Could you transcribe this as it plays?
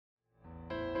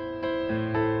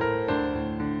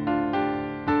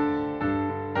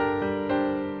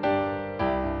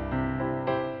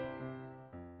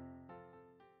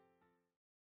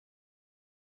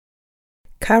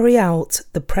carry out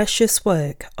the precious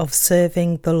work of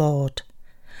serving the Lord.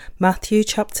 Matthew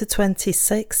chapter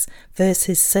 26,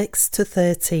 verses 6 to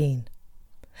 13.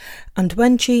 And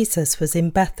when Jesus was in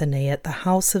Bethany at the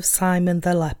house of Simon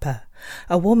the leper,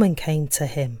 a woman came to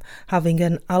him, having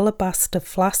an alabaster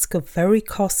flask of very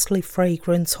costly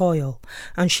fragrant oil,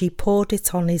 and she poured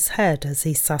it on his head as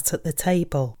he sat at the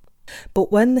table.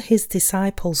 But when his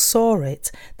disciples saw it,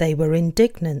 they were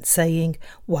indignant, saying,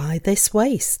 "Why this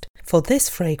waste? For this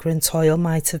fragrant oil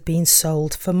might have been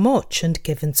sold for much and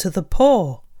given to the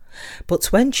poor." But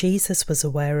when Jesus was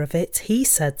aware of it, he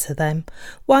said to them,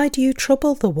 "Why do you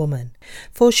trouble the woman?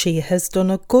 For she has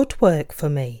done a good work for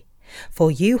me.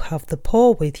 For you have the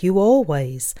poor with you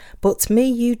always, but me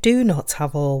you do not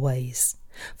have always.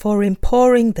 For in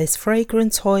pouring this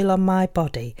fragrant oil on my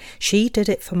body, she did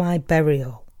it for my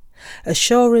burial.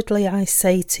 Assuredly I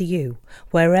say to you,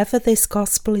 wherever this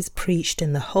gospel is preached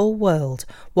in the whole world,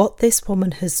 what this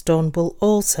woman has done will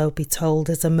also be told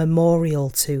as a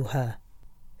memorial to her."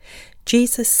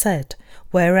 Jesus said,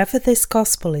 wherever this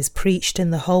gospel is preached in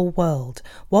the whole world,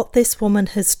 what this woman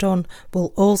has done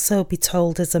will also be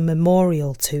told as a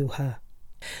memorial to her.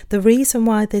 The reason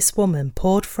why this woman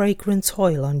poured fragrant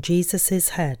oil on Jesus'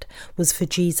 head was for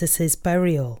Jesus'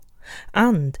 burial.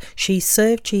 And she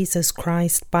served Jesus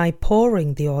Christ by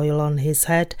pouring the oil on his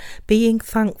head, being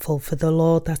thankful for the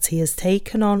Lord that he has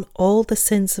taken on all the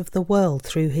sins of the world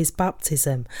through his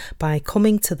baptism by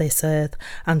coming to this earth,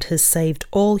 and has saved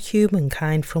all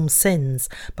humankind from sins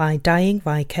by dying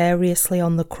vicariously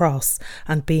on the cross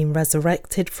and being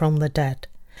resurrected from the dead.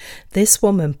 This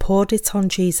woman poured it on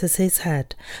Jesus'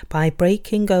 head by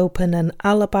breaking open an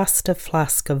alabaster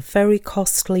flask of very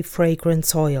costly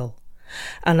fragrant oil.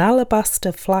 An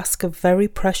alabaster flask of very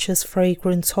precious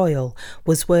fragrant oil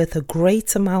was worth a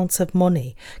great amount of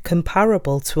money,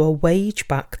 comparable to a wage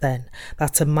back then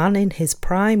that a man in his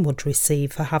prime would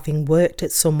receive for having worked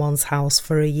at someone's house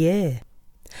for a year.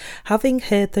 Having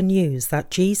heard the news that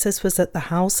Jesus was at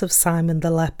the house of Simon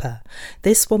the leper,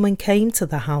 this woman came to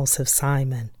the house of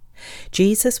Simon.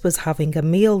 Jesus was having a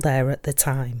meal there at the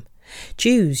time.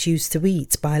 Jews used to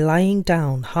eat by lying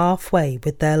down halfway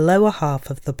with their lower half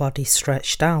of the body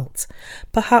stretched out.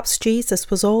 Perhaps Jesus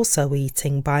was also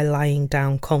eating by lying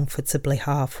down comfortably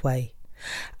halfway.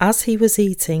 As he was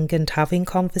eating and having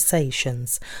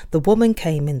conversations, the woman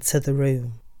came into the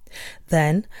room.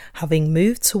 Then, having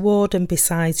moved toward and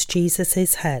beside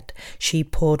Jesus' head, she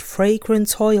poured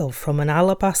fragrant oil from an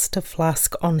alabaster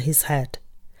flask on his head.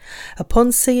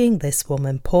 Upon seeing this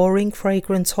woman pouring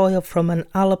fragrant oil from an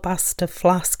alabaster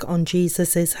flask on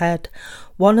Jesus' head,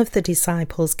 one of the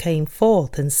disciples came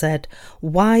forth and said,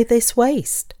 "Why this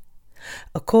waste?"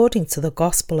 According to the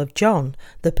Gospel of John,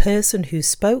 the person who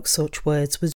spoke such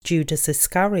words was Judas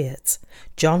Iscariot.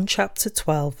 John chapter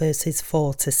 12, verses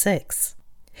 4 to 6.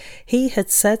 He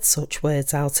had said such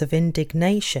words out of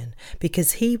indignation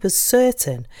because he was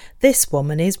certain this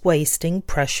woman is wasting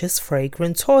precious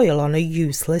fragrant oil on a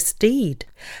useless deed,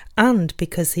 and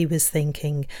because he was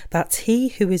thinking that he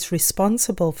who is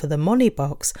responsible for the money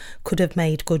box could have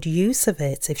made good use of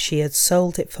it if she had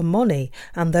sold it for money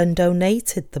and then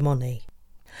donated the money.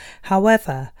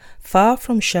 However, far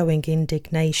from showing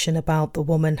indignation about the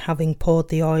woman having poured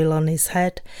the oil on his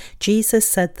head, Jesus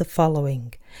said the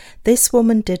following: "This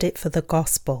woman did it for the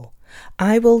gospel.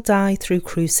 I will die through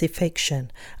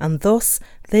crucifixion, and thus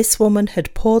this woman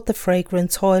had poured the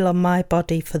fragrant oil on my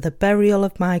body for the burial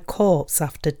of my corpse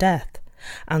after death."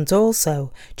 And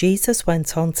also, Jesus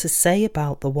went on to say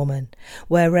about the woman,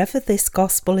 wherever this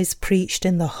gospel is preached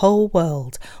in the whole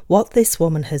world, what this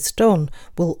woman has done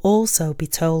will also be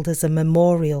told as a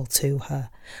memorial to her.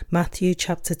 Matthew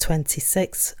chapter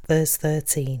 26, verse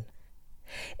 13.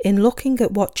 In looking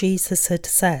at what Jesus had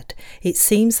said, it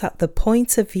seems that the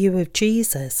point of view of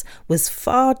Jesus was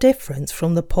far different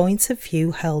from the point of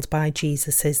view held by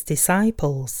Jesus'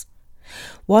 disciples.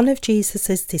 One of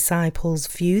Jesus' disciples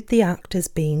viewed the act as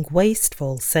being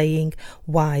wasteful, saying,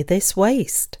 "Why this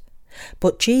waste?"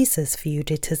 But Jesus viewed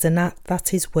it as an act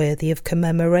that is worthy of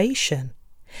commemoration.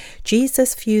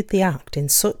 Jesus viewed the act in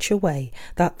such a way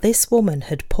that this woman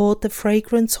had poured the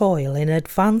fragrant oil in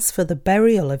advance for the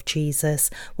burial of Jesus,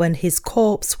 when his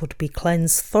corpse would be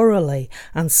cleansed thoroughly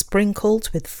and sprinkled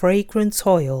with fragrant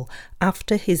oil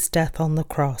after his death on the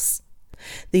cross.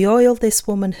 The oil this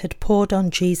woman had poured on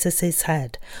Jesus'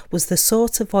 head was the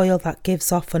sort of oil that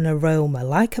gives off an aroma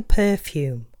like a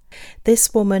perfume.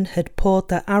 This woman had poured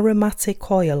the aromatic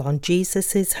oil on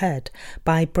Jesus' head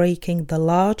by breaking the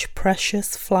large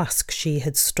precious flask she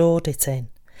had stored it in.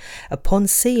 Upon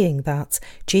seeing that,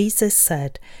 Jesus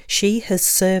said, "She has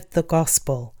served the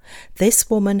gospel. This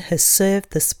woman has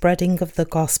served the spreading of the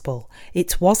gospel.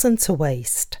 It wasn't a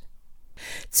waste."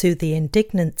 To the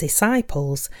indignant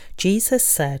disciples, Jesus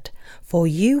said, "For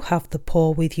you have the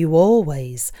poor with you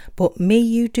always, but me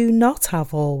you do not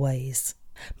have always."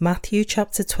 Matthew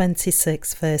chapter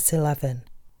 26, verse 11.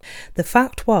 The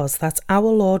fact was that our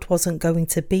Lord wasn't going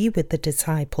to be with the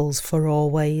disciples for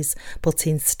always, but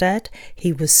instead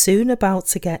he was soon about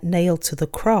to get nailed to the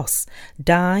cross,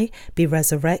 die, be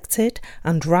resurrected,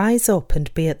 and rise up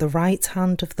and be at the right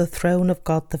hand of the throne of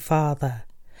God the Father.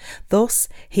 Thus,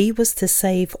 he was to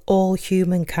save all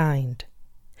humankind.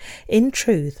 In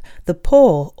truth, the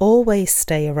poor always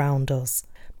stay around us,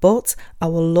 but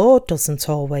our Lord doesn't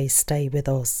always stay with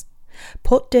us.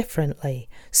 Put differently,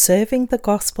 serving the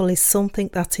gospel is something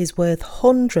that is worth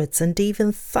hundreds and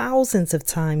even thousands of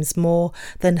times more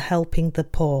than helping the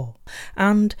poor.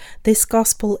 And this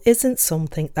gospel isn't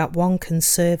something that one can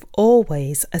serve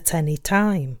always at any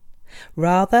time.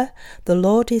 Rather, the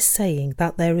Lord is saying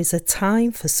that there is a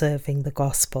time for serving the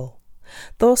gospel.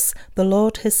 Thus the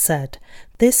Lord has said,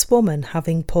 "This woman,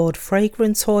 having poured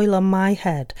fragrant oil on my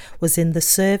head, was in the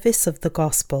service of the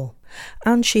gospel,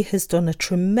 and she has done a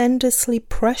tremendously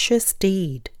precious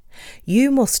deed. You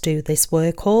must do this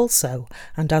work also,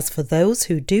 and as for those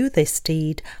who do this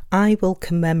deed, I will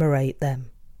commemorate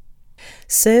them."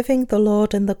 Serving the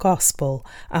Lord and the gospel,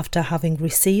 after having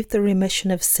received the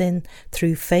remission of sin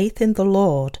through faith in the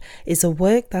Lord, is a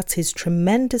work that is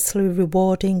tremendously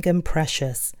rewarding and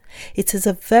precious. It is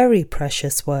a very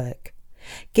precious work.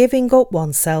 Giving up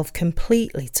oneself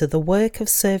completely to the work of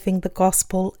serving the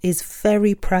gospel is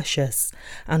very precious,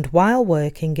 and while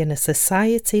working in a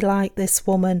society like this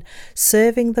woman,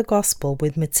 serving the gospel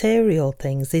with material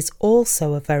things is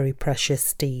also a very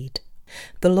precious deed.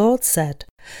 The Lord said,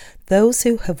 "Those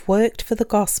who have worked for the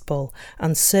gospel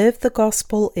and served the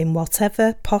gospel in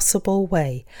whatever possible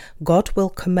way, God will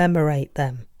commemorate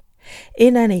them."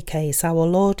 In any case, our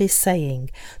Lord is saying,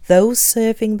 those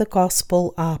serving the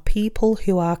gospel are people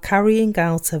who are carrying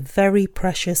out a very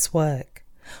precious work.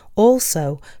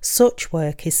 Also, such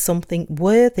work is something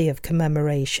worthy of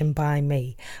commemoration by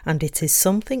me, and it is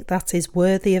something that is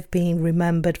worthy of being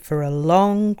remembered for a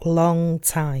long, long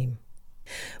time.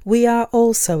 We are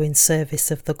also in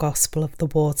service of the gospel of the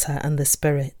water and the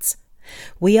Spirit.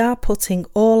 We are putting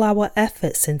all our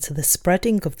efforts into the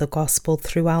spreading of the gospel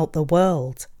throughout the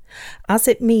world. As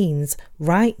it means,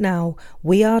 right now,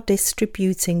 we are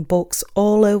distributing books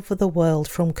all over the world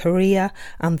from Korea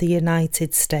and the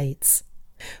United States.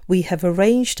 We have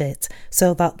arranged it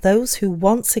so that those who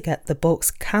want to get the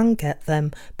books can get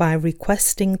them by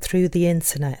requesting through the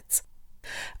internet.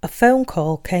 A phone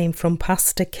call came from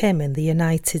Pastor Kim in the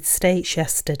United States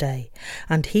yesterday,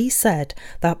 and he said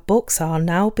that books are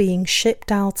now being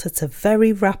shipped out at a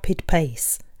very rapid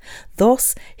pace.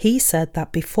 Thus, he said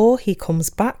that before he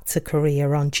comes back to Korea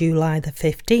on July the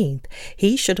 15th,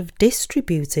 he should have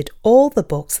distributed all the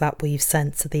books that we've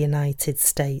sent to the United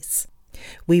States.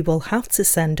 We will have to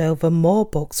send over more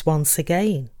books once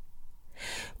again.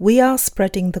 We are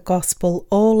spreading the gospel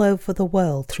all over the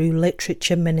world through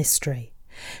literature ministry.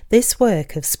 This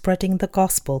work of spreading the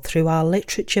gospel through our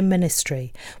literature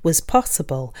ministry was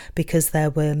possible because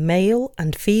there were male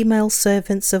and female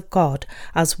servants of God,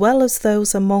 as well as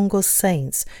those among us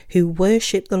saints who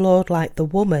worship the Lord like the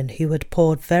woman who had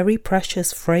poured very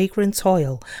precious fragrant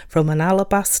oil from an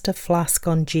alabaster flask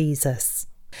on Jesus.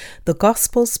 The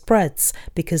gospel spreads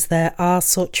because there are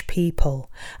such people,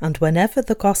 and whenever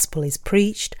the gospel is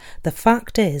preached, the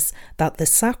fact is that the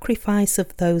sacrifice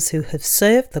of those who have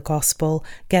served the gospel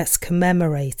gets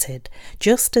commemorated,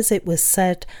 just as it was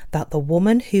said that the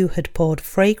woman who had poured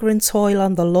fragrant oil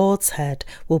on the Lord's head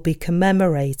will be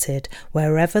commemorated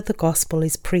wherever the gospel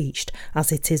is preached, as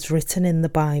it is written in the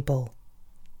Bible.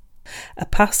 A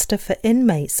pastor for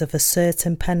inmates of a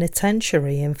certain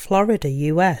penitentiary in Florida,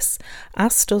 US,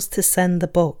 asked us to send the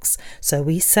books, so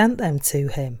we sent them to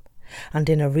him. And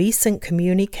in a recent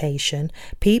communication,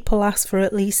 people asked for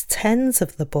at least tens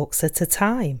of the books at a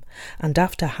time, and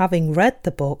after having read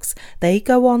the books, they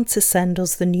go on to send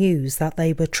us the news that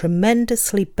they were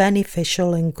tremendously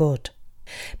beneficial and good.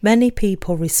 Many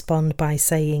people respond by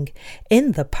saying,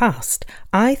 "In the past,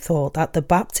 I thought that the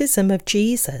baptism of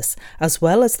Jesus, as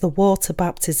well as the water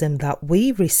baptism that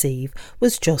we receive,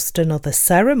 was just another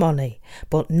ceremony.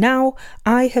 But now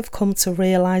I have come to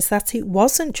realize that it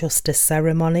wasn't just a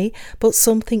ceremony, but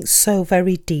something so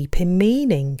very deep in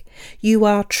meaning. You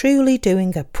are truly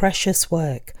doing a precious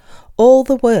work. All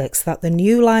the works that the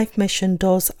New Life Mission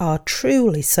does are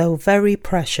truly so very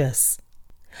precious."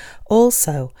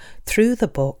 Also, through the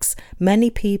books, many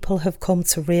people have come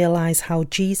to realise how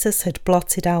Jesus had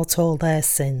blotted out all their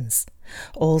sins.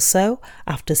 Also,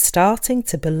 after starting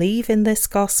to believe in this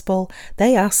gospel,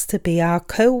 they asked to be our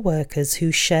co-workers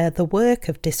who share the work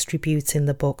of distributing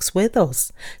the books with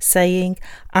us, saying,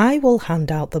 "I will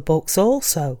hand out the books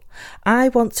also. I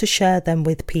want to share them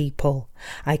with people.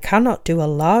 I cannot do a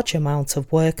large amount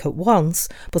of work at once,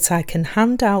 but I can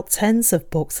hand out tens of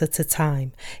books at a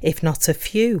time, if not a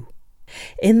few."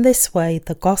 In this way,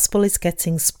 the gospel is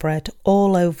getting spread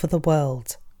all over the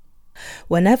world.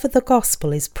 Whenever the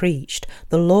gospel is preached,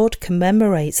 the Lord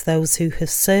commemorates those who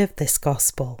have served this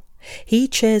gospel. He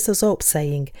cheers us up,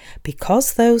 saying,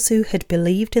 "Because those who had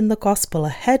believed in the gospel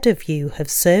ahead of you have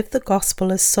served the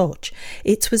gospel as such,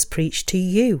 it was preached to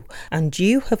you, and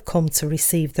you have come to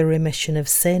receive the remission of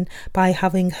sin by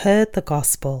having heard the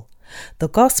gospel." The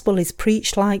gospel is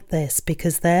preached like this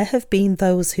because there have been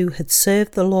those who had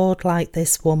served the Lord like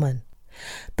this woman.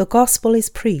 The gospel is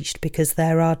preached because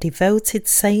there are devoted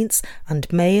saints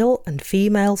and male and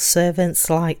female servants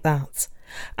like that.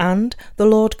 And the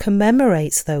Lord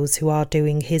commemorates those who are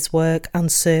doing his work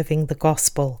and serving the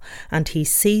gospel, and he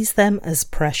sees them as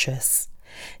precious.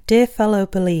 Dear fellow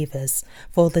believers,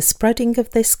 for the spreading of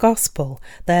this gospel,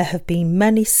 there have been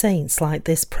many saints like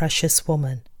this precious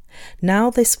woman.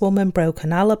 Now this woman broke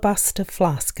an alabaster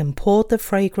flask and poured the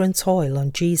fragrant oil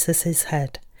on Jesus'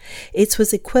 head. It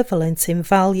was equivalent in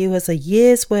value as a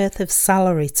year's worth of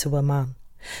salary to a man.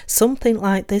 Something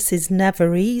like this is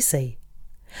never easy.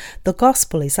 The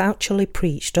gospel is actually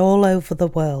preached all over the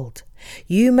world.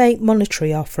 You make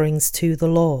monetary offerings to the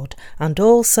Lord, and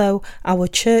also our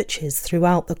churches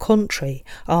throughout the country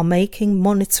are making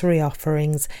monetary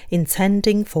offerings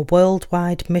intending for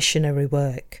worldwide missionary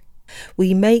work.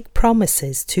 We make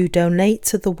promises to donate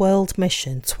to the world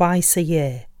mission twice a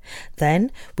year.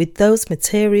 Then, with those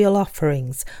material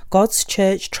offerings, God's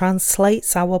church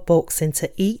translates our books into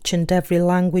each and every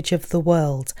language of the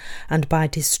world, and by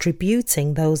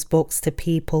distributing those books to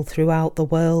people throughout the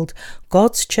world,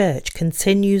 God's church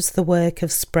continues the work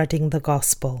of spreading the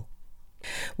gospel.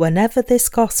 Whenever this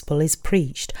gospel is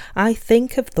preached, I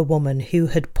think of the woman who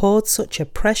had poured such a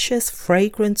precious,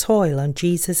 fragrant oil on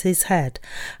Jesus' head,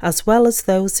 as well as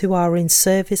those who are in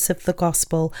service of the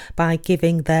gospel by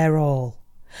giving their all.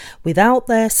 Without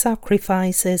their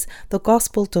sacrifices, the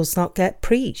gospel does not get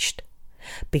preached.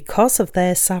 Because of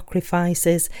their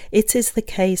sacrifices, it is the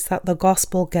case that the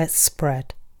gospel gets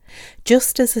spread.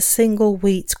 Just as a single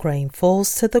wheat grain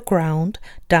falls to the ground,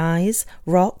 dies,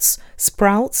 rots,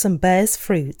 sprouts and bears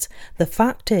fruit, the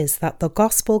fact is that the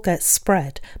gospel gets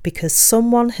spread because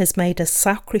someone has made a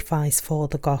sacrifice for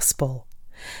the gospel.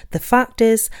 The fact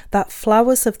is that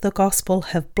flowers of the gospel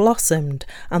have blossomed,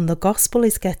 and the gospel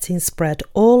is getting spread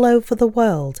all over the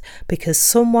world because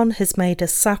someone has made a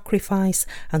sacrifice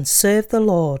and served the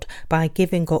Lord by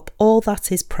giving up all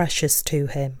that is precious to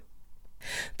him.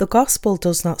 The gospel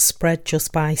does not spread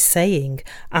just by saying,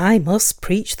 "I must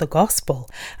preach the gospel,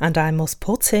 and I must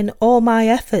put in all my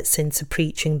efforts into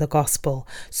preaching the gospel,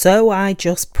 so I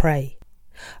just pray."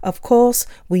 Of course,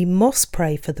 we must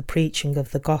pray for the preaching of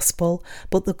the gospel,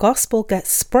 but the gospel gets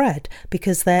spread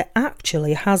because there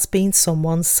actually has been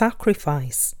someone's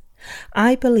sacrifice.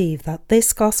 I believe that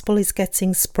this gospel is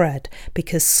getting spread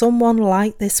because someone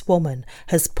like this woman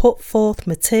has put forth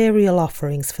material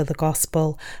offerings for the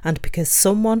gospel, and because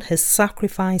someone has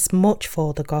sacrificed much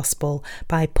for the gospel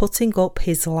by putting up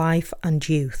his life and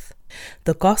youth.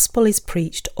 The gospel is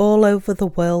preached all over the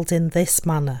world in this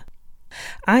manner.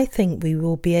 I think we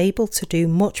will be able to do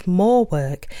much more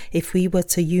work if we were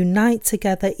to unite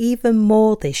together even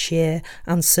more this year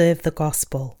and serve the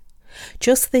gospel.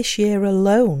 Just this year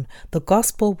alone, the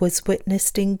gospel was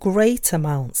witnessed in great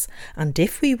amounts, and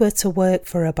if we were to work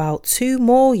for about 2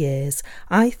 more years,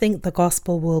 I think the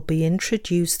gospel will be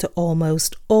introduced to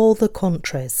almost all the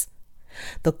countries.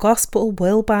 The gospel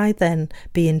will by then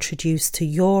be introduced to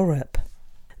Europe.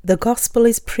 The gospel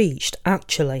is preached,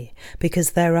 actually,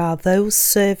 because there are those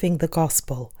serving the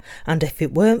gospel, and if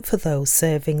it weren't for those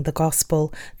serving the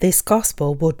gospel, this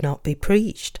gospel would not be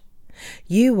preached.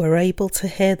 You were able to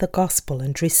hear the gospel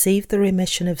and receive the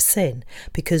remission of sin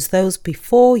because those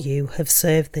before you have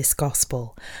served this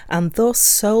gospel, and thus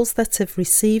souls that have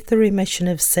received the remission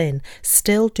of sin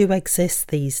still do exist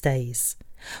these days.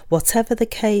 Whatever the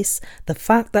case, the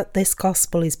fact that this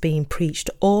gospel is being preached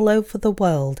all over the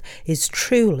world is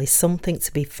truly something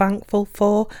to be thankful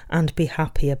for and be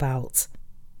happy about.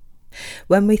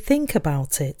 When we think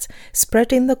about it,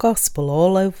 spreading the gospel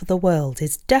all over the world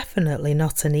is definitely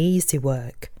not an easy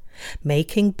work.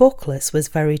 Making booklets was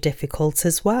very difficult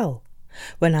as well.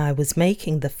 When I was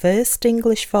making the first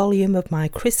English volume of my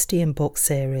Christian book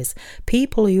series,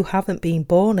 people who haven't been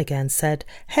born again said,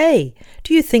 "Hey,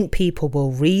 do you think people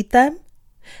will read them?"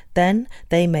 Then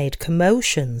they made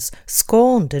commotions,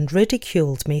 scorned and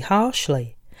ridiculed me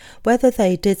harshly. Whether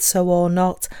they did so or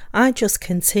not, I just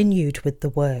continued with the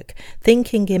work,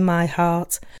 thinking in my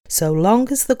heart, so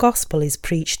long as the gospel is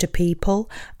preached to people,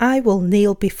 I will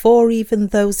kneel before even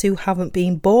those who haven't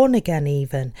been born again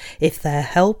even, if their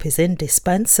help is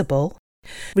indispensable.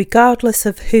 Regardless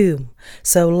of whom,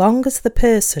 so long as the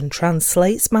person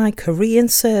translates my Korean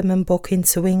sermon book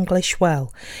into English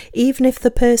well, even if the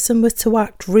person were to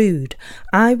act rude,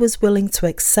 I was willing to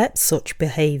accept such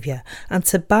behaviour and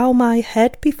to bow my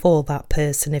head before that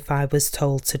person if I was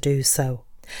told to do so.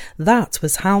 That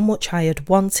was how much I had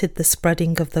wanted the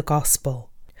spreading of the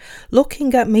gospel.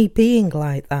 Looking at me being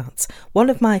like that, one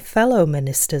of my fellow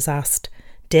ministers asked,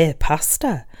 "Dear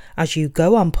Pastor, as you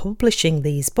go on publishing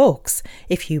these books,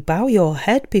 if you bow your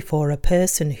head before a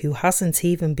person who hasn't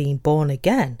even been born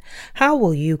again, how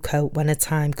will you cope when a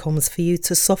time comes for you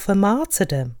to suffer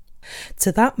martyrdom?"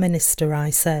 To that minister I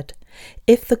said,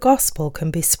 "If the gospel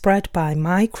can be spread by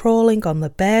my crawling on the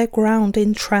bare ground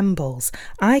in trembles,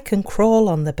 I can crawl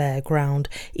on the bare ground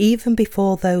even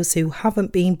before those who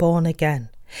haven't been born again.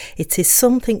 It is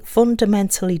something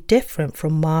fundamentally different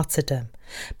from martyrdom.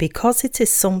 Because it is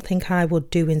something I would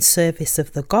do in service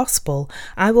of the gospel,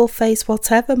 I will face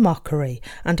whatever mockery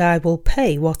and I will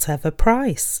pay whatever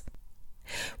price."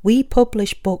 We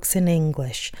publish books in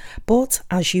English, but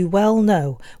as you well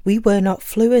know, we were not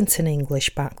fluent in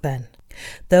English back then.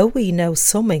 Though we know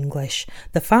some English,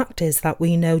 the fact is that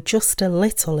we know just a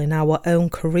little in our own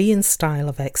Korean style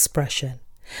of expression.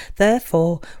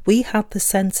 Therefore, we had the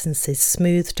sentences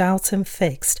smoothed out and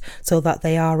fixed so that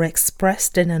they are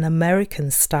expressed in an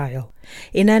American style.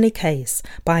 In any case,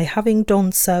 by having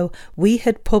done so, we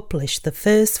had published the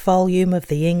first volume of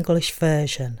the English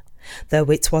version.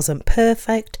 Though it wasn't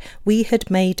perfect, we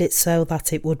had made it so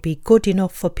that it would be good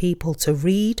enough for people to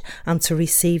read and to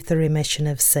receive the remission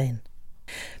of sin.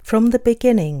 From the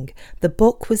beginning, the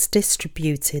book was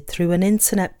distributed through an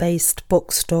internet-based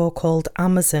bookstore called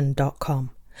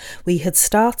Amazon.com. We had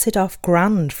started off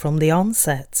grand from the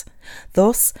onset.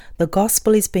 Thus, the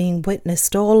gospel is being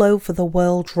witnessed all over the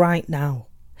world right now.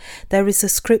 There is a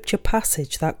scripture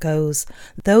passage that goes,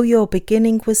 "Though your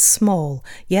beginning was small,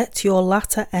 yet your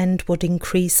latter end would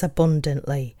increase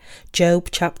abundantly." Job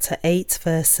chapter 8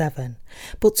 verse 7.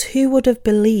 But who would have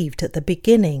believed at the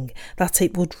beginning that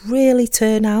it would really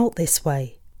turn out this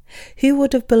way? Who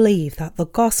would have believed that the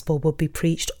gospel would be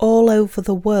preached all over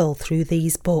the world through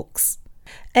these books?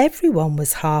 Everyone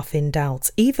was half in doubt,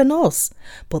 even us,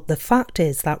 but the fact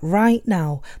is that right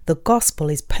now the gospel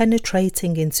is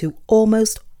penetrating into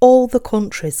almost all the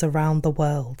countries around the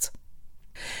world.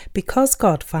 Because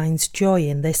God finds joy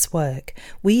in this work,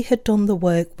 we had done the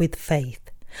work with faith,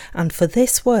 and for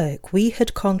this work we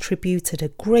had contributed a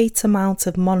great amount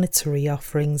of monetary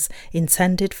offerings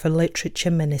intended for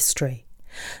literature ministry.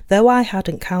 Though I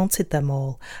hadn't counted them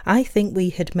all, I think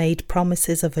we had made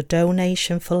promises of a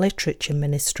donation for literature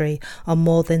ministry on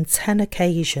more than 10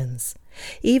 occasions.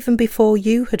 Even before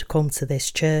you had come to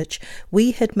this church,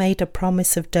 we had made a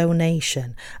promise of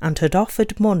donation and had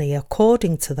offered money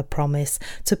according to the promise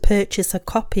to purchase a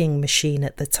copying machine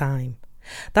at the time.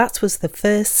 That was the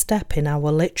first step in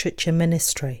our literature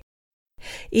ministry.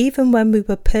 Even when we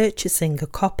were purchasing a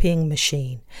copying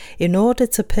machine, in order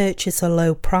to purchase a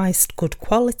low-priced,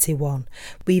 good-quality one,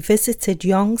 we visited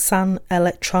Yongsan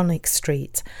Electronic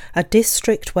Street, a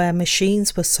district where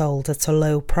machines were sold at a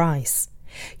low price.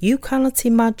 You cannot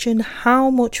imagine how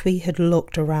much we had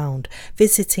looked around,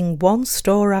 visiting one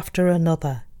store after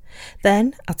another.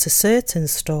 Then, at a certain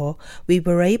store, we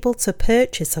were able to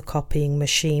purchase a copying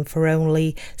machine for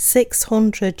only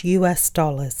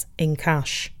 $600 in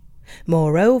cash.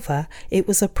 Moreover, it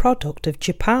was a product of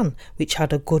Japan, which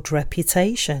had a good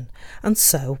reputation, and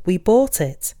so we bought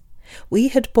it. We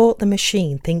had bought the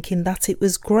machine thinking that it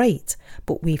was great,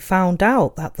 but we found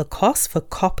out that the cost for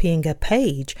copying a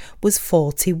page was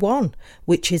 $41,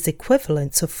 which is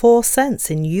equivalent to 4 cents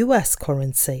in US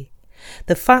currency.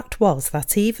 The fact was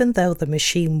that even though the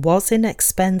machine was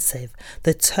inexpensive,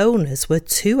 the toners were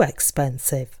too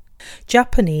expensive.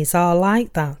 Japanese are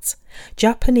like that.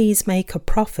 Japanese make a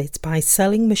profit by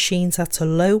selling machines at a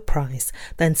low price,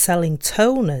 then selling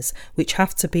toners, which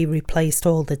have to be replaced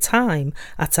all the time,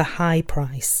 at a high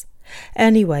price.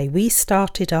 Anyway, we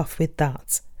started off with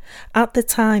that. At the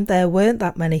time there weren't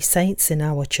that many saints in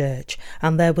our church,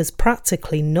 and there was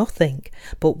practically nothing,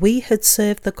 but we had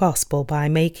served the gospel by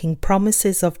making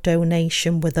promises of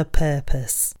donation with a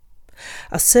purpose.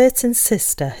 A certain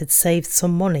sister had saved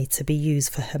some money to be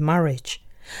used for her marriage.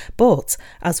 But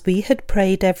as we had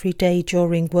prayed every day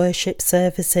during worship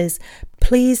services,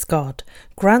 please God,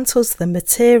 grant us the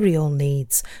material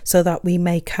needs so that we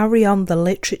may carry on the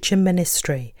literature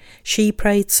ministry. She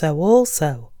prayed so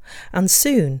also, and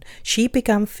soon she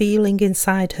began feeling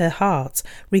inside her heart,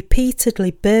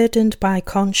 repeatedly burdened by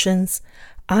conscience,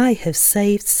 I have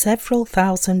saved several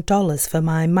 $1,000s for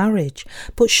my marriage,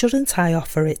 but shouldn't I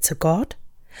offer it to God?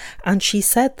 And she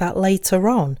said that later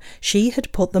on she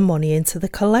had put the money into the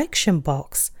collection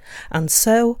box, and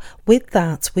so with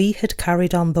that we had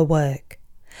carried on the work.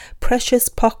 Precious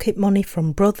pocket money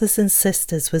from brothers and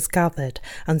sisters was gathered,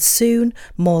 and soon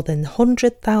more than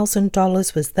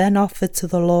 $100,000 was then offered to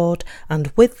the Lord,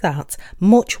 and with that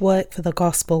much work for the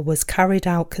gospel was carried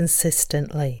out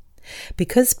consistently.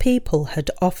 Because people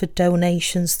had offered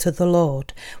donations to the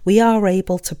Lord, we are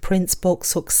able to print books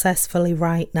successfully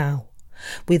right now.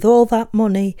 With all that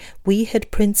money, we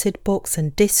had printed books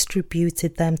and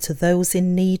distributed them to those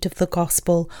in need of the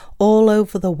gospel all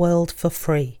over the world for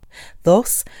free.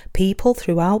 Thus, people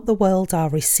throughout the world are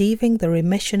receiving the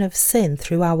remission of sin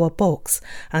through our books,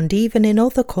 and even in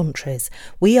other countries,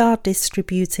 we are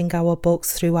distributing our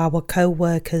books through our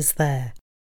co-workers there.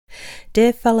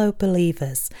 Dear fellow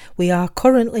believers, we are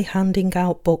currently handing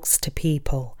out books to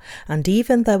people, and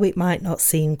even though it might not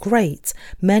seem great,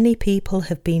 many people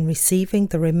have been receiving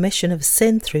the remission of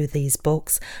sin through these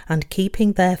books and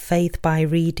keeping their faith by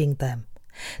reading them.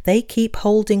 They keep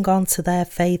holding on to their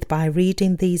faith by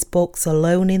reading these books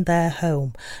alone in their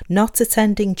home, not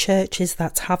attending churches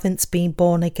that haven't been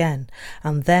born again,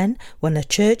 and then when a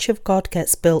church of God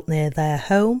gets built near their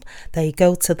home, they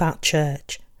go to that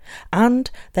church. And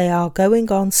they are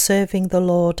going on serving the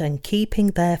Lord and keeping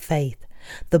their faith.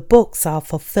 The books are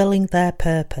fulfilling their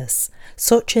purpose.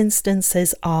 Such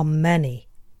instances are many.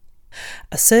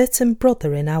 A certain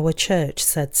brother in our church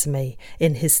said to me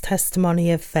in his testimony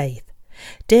of faith,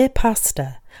 Dear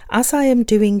Pastor, as I am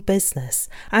doing business,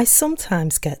 I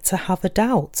sometimes get to have a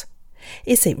doubt.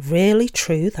 Is it really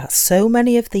true that so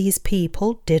many of these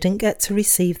people didn't get to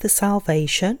receive the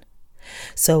salvation?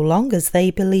 So long as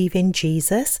they believe in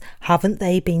Jesus, haven't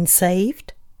they been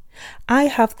saved? I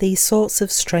have these sorts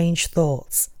of strange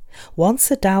thoughts. Once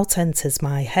a doubt enters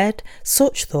my head,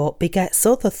 such thought begets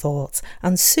other thoughts,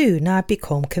 and soon I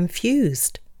become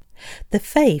confused. The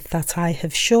faith that I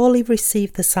have surely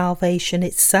received the salvation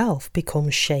itself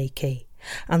becomes shaky.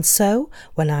 And so,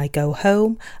 when I go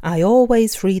home, I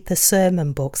always read the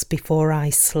sermon books before I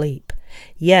sleep.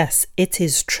 Yes, it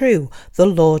is true, the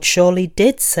Lord surely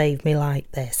did save me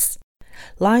like this.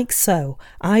 Like so,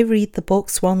 I read the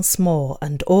books once more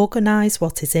and organise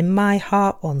what is in my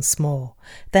heart once more.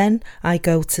 Then I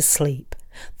go to sleep.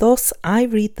 Thus I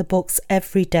read the books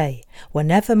every day,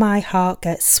 whenever my heart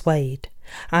gets swayed.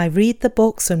 I read the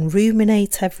books and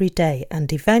ruminate every day,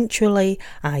 and eventually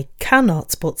I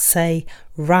cannot but say,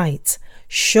 right,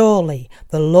 surely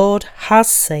the Lord has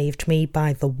saved me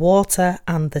by the water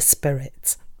and the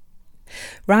Spirit.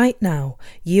 Right now,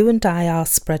 you and I are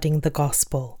spreading the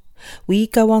gospel. We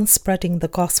go on spreading the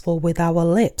gospel with our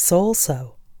lips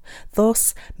also.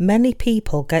 Thus, many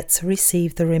people get to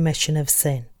receive the remission of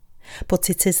sin. But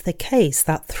it is the case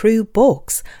that through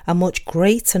books, a much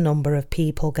greater number of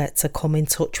people get to come in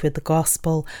touch with the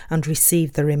gospel and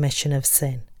receive the remission of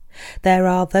sin. There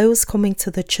are those coming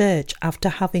to the church after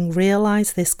having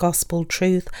realised this gospel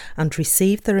truth and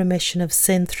received the remission of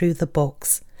sin through the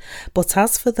books. But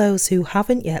as for those who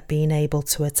haven't yet been able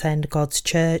to attend God's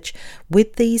church,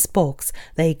 with these books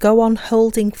they go on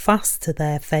holding fast to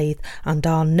their faith and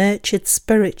are nurtured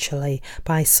spiritually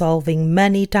by solving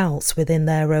many doubts within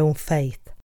their own faith.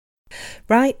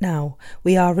 Right now,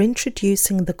 we are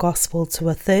introducing the gospel to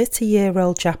a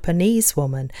 30-year-old Japanese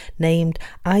woman named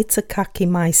Itakaki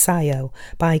Maisayo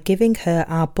by giving her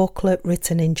our booklet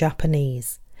written in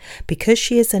Japanese. Because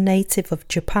she is a native of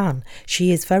Japan,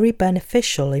 she is very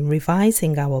beneficial in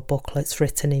revising our booklets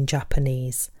written in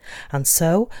Japanese. And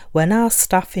so, when our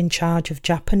staff in charge of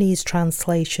Japanese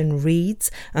translation reads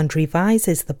and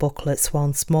revises the booklets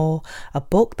once more, a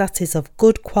book that is of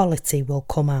good quality will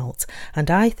come out, and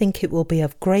I think it will be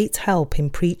of great help in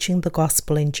preaching the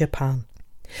gospel in Japan.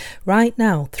 Right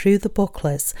now, through the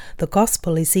booklets, the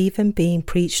gospel is even being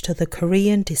preached to the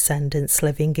Korean descendants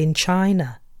living in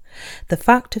China. The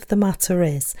fact of the matter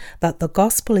is that the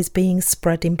gospel is being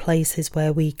spread in places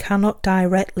where we cannot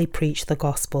directly preach the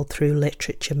gospel through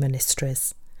literature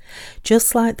ministries.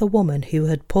 Just like the woman who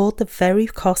had poured the very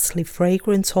costly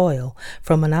fragrant oil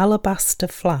from an alabaster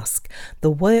flask,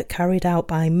 the work carried out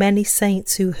by many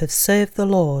saints who have served the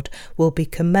Lord will be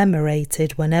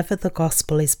commemorated whenever the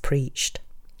gospel is preached.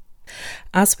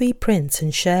 As we print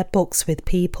and share books with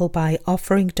people by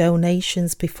offering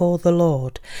donations before the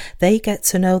Lord, they get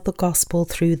to know the gospel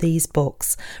through these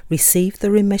books, receive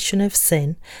the remission of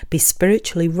sin, be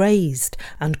spiritually raised,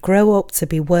 and grow up to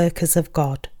be workers of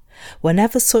God.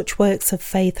 Whenever such works of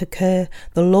faith occur,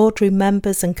 the Lord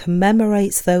remembers and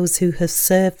commemorates those who have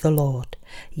served the Lord.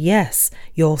 Yes,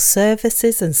 your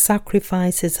services and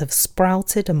sacrifices have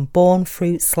sprouted and borne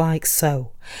fruits like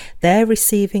so. Their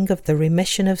receiving of the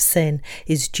remission of sin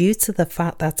is due to the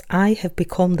fact that I have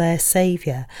become their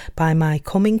Saviour by my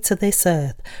coming to this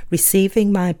earth,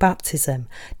 receiving my baptism,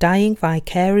 dying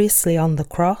vicariously on the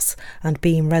cross, and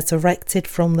being resurrected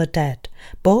from the dead.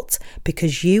 But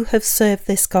because you have served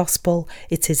this gospel,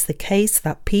 it is the case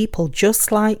that people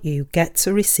just like you get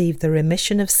to receive the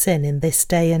remission of sin in this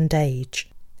day and age.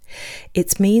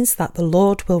 It means that the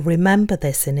Lord will remember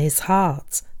this in his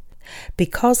heart.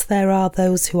 Because there are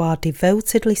those who are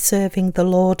devotedly serving the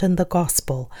Lord and the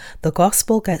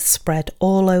gospel gets spread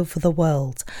all over the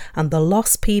world, and the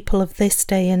lost people of this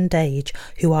day and age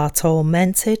who are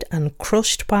tormented and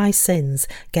crushed by sins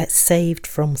get saved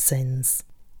from sins.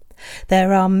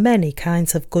 There are many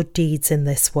kinds of good deeds in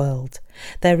this world.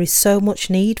 There is so much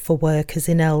need for workers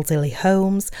in elderly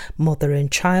homes, mother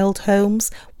and child homes,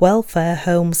 welfare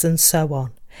homes, and so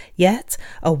on. Yet,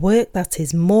 a work that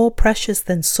is more precious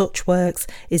than such works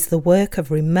is the work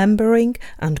of remembering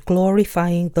and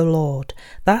glorifying the Lord.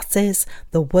 That is,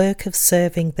 the work of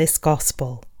serving this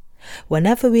gospel.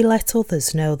 Whenever we let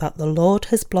others know that the Lord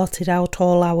has blotted out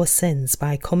all our sins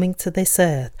by coming to this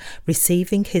earth,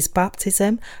 receiving his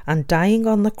baptism and dying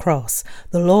on the cross,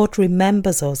 the Lord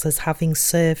remembers us as having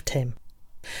served him.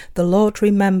 The Lord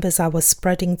remembers our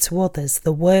spreading to others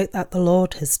the work that the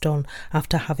Lord has done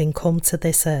after having come to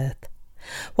this earth.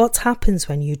 What happens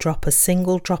when you drop a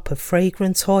single drop of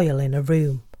fragrant oil in a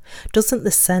room? Doesn't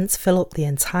the scent fill up the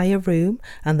entire room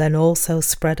and then also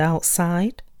spread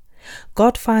outside?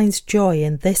 God finds joy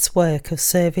in this work of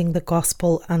serving the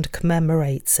gospel and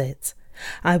commemorates it.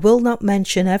 I will not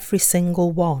mention every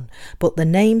single one, but the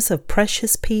names of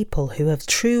precious people who have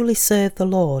truly served the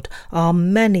Lord are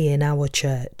many in our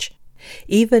church.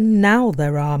 Even now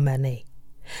there are many.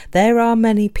 There are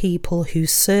many people who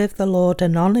serve the Lord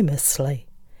anonymously.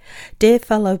 Dear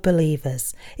fellow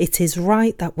believers, it is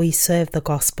right that we serve the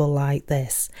gospel like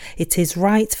this. It is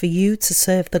right for you to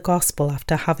serve the gospel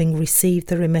after having received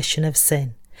the remission of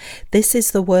sin. This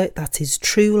is the work that is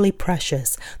truly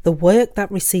precious, the work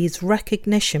that receives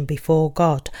recognition before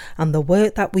God, and the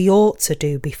work that we ought to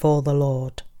do before the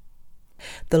Lord.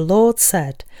 The Lord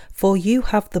said, "For you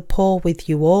have the poor with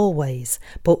you always,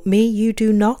 but me you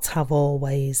do not have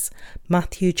always."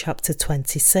 Matthew chapter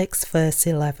 26, verse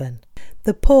 11.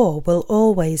 The poor will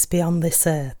always be on this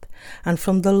earth, and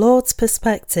from the Lord's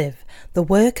perspective, the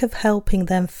work of helping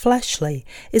them fleshly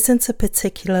isn't a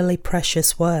particularly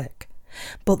precious work.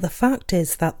 But the fact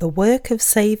is that the work of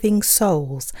saving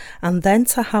souls and then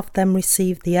to have them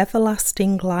receive the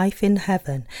everlasting life in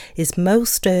heaven is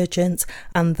most urgent,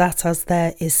 and that as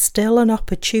there is still an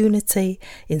opportunity,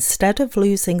 instead of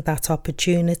losing that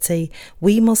opportunity,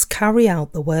 we must carry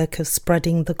out the work of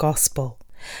spreading the gospel.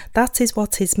 That is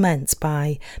what is meant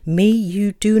by "me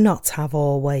you do not have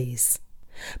always."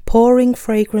 Pouring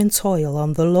fragrant oil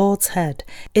on the Lord's head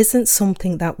isn't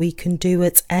something that we can do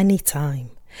at any time.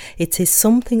 It is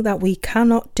something that we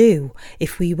cannot do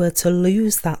if we were to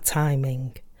lose that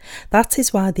timing. That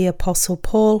is why the Apostle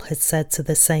Paul had said to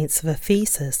the saints of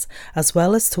Ephesus, as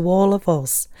well as to all of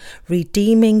us,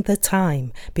 "redeeming the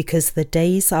time, because the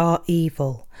days are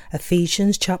evil."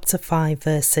 Ephesians chapter 5,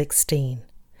 verse 16.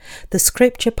 The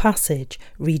scripture passage,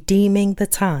 "redeeming the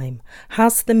time,"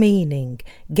 has the meaning,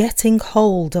 getting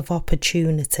hold of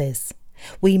opportunities.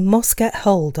 We must get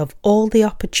hold of all the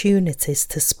opportunities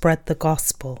to spread the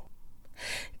gospel.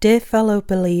 Dear fellow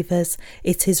believers,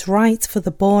 it is right for the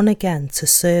born again to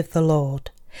serve the Lord.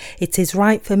 It is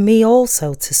right for me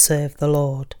also to serve the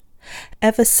Lord.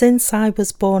 Ever since I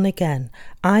was born again,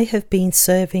 I have been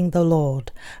serving the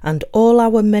Lord, and all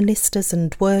our ministers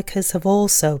and workers have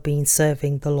also been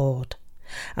serving the Lord.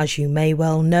 As you may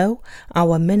well know,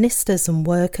 our ministers and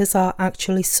workers are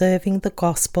actually serving the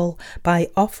gospel by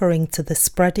offering to the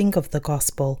spreading of the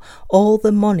gospel all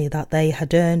the money that they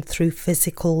had earned through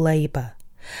physical labour.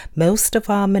 Most of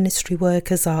our ministry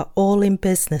workers are all in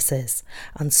businesses,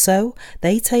 and so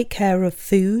they take care of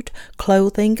food,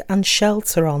 clothing and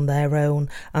shelter on their own,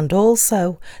 and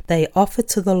also they offer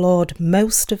to the Lord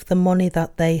most of the money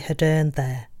that they had earned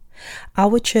there.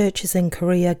 Our churches in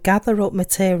Korea gather up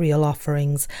material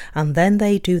offerings, and then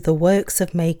they do the works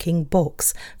of making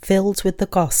books filled with the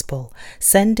gospel,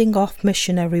 sending off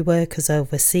missionary workers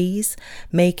overseas,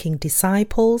 making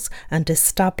disciples and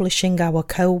establishing our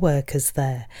co-workers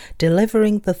there,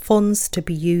 delivering the funds to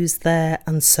be used there,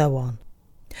 and so on.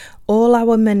 All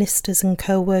our ministers and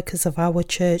co-workers of our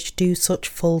church do such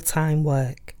full-time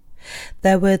work.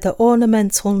 There were the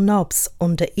ornamental knobs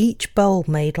under each bowl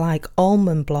made like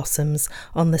almond blossoms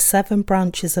on the 7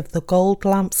 branches of the gold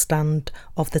lampstand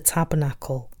of the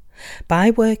tabernacle. By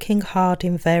working hard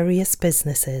in various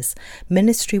businesses,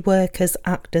 ministry workers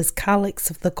act as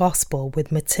calyx of the gospel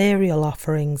with material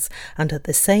offerings, and at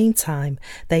the same time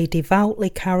they devoutly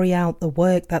carry out the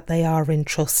work that they are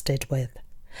entrusted with.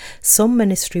 Some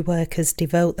ministry workers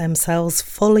devote themselves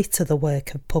fully to the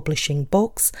work of publishing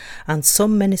books, and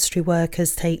some ministry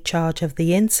workers take charge of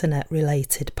the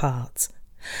internet-related part.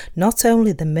 Not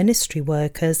only the ministry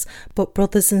workers, but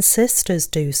brothers and sisters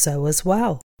do so as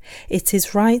well. It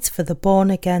is right for the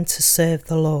born-again to serve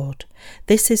the Lord.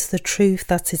 This is the truth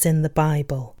that is in the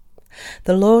Bible.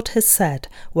 The Lord has said,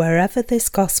 wherever this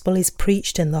gospel is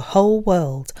preached in the whole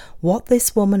world, what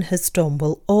this woman has done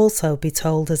will also be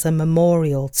told as a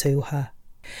memorial to her.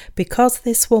 Because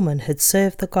this woman had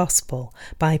served the gospel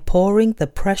by pouring the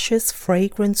precious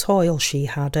fragrant oil she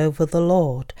had over the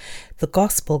Lord, the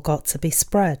gospel got to be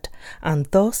spread, and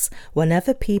thus,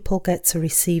 whenever people get to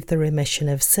receive the remission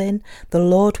of sin, the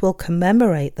Lord will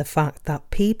commemorate the fact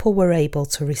that people were able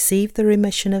to receive the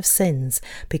remission of sins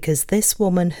because this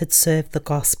woman had served the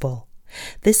gospel.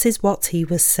 This is what he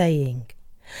was saying.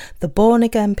 The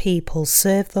born-again people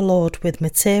serve the Lord with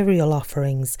material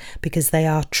offerings because they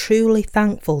are truly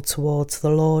thankful towards the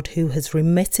Lord who has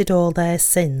remitted all their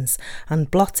sins and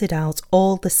blotted out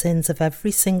all the sins of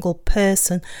every single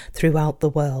person throughout the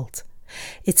world.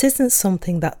 It isn't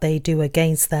something that they do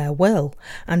against their will,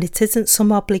 and it isn't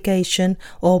some obligation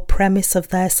or premise of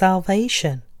their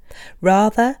salvation.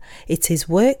 Rather, it is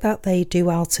work that they do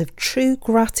out of true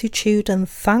gratitude and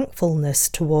thankfulness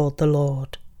toward the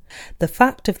Lord. The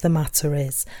fact of the matter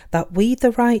is that we,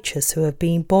 the righteous who have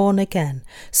been born again,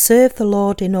 serve the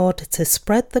Lord in order to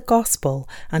spread the gospel,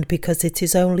 and because it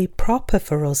is only proper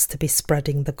for us to be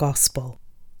spreading the gospel.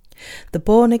 The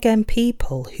born-again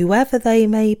people, whoever they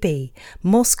may be,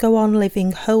 must go on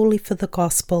living wholly for the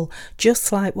gospel,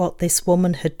 just like what this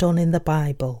woman had done in the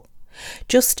Bible.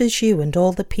 Just as you and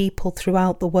all the people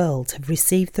throughout the world have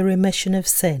received the remission of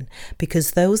sin,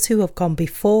 because those who have gone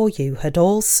before you had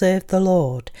all served the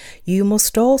Lord, you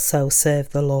must also serve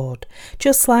the Lord,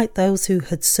 just like those who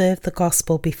had served the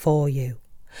gospel before you.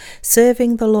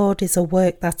 Serving the Lord is a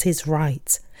work that is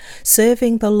right.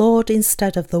 Serving the Lord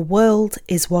instead of the world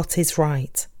is what is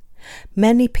right.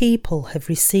 Many people have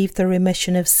received the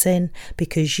remission of sin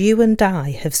because you and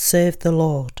I have served the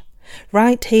Lord.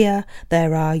 Right here,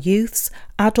 there are youths,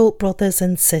 adult brothers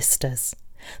and sisters.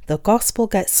 The gospel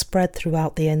gets spread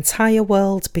throughout the entire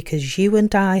world because you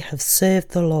and I have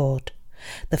served the Lord.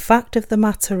 The fact of the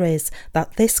matter is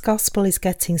that this gospel is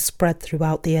getting spread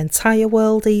throughout the entire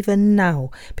world even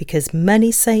now because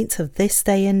many saints of this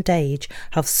day and age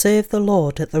have served the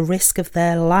Lord at the risk of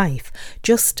their life,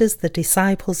 just as the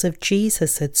disciples of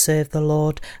Jesus had served the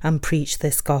Lord and preached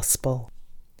this gospel.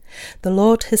 The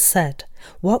Lord has said,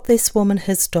 what this woman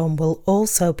has done will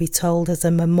also be told as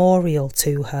a memorial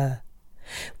to her.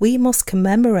 We must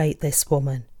commemorate this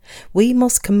woman. We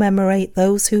must commemorate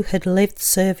those who had lived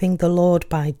serving the Lord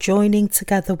by joining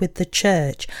together with the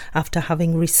church after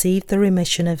having received the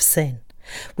remission of sin.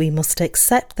 We must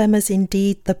accept them as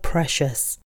indeed the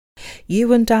precious.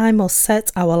 You and I must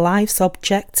set our life's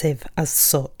objective as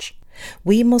such.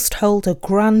 We must hold a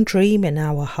grand dream in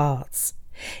our hearts.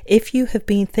 If you have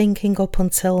been thinking up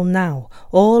until now,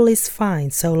 all is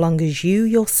fine so long as you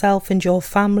yourself and your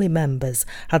family members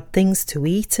had things to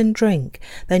eat and drink,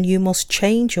 then you must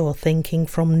change your thinking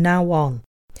from now on.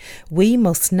 We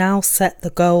must now set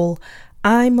the goal,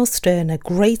 I must earn a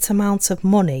great amount of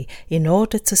money in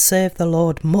order to serve the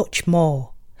Lord much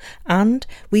more. And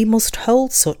we must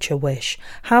hold such a wish,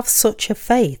 have such a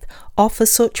faith, offer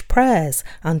such prayers,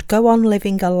 and go on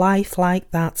living a life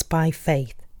like that by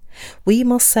faith. We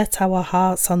must set our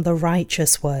hearts on the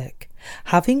righteous work.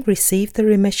 Having received the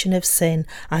remission of sin,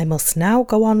 I must now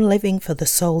go on living for the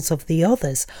souls of the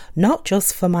others, not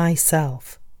just for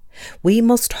myself. We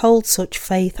must hold such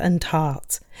faith and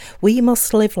heart. We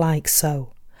must live like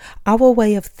so. Our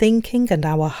way of thinking and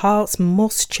our hearts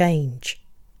must change.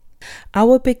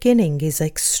 Our beginning is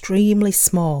extremely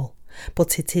small,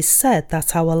 but it is said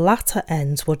that our latter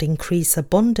ends would increase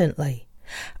abundantly.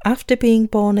 After being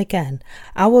born again,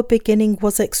 our beginning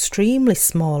was extremely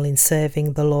small in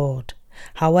serving the Lord.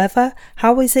 However,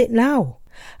 how is it now?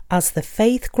 As the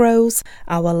faith grows,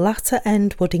 our latter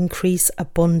end would increase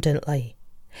abundantly.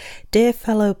 Dear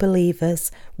fellow believers,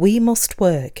 we must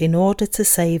work in order to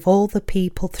save all the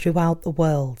people throughout the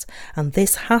world, and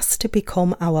this has to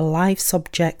become our life's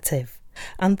objective.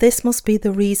 And this must be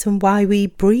the reason why we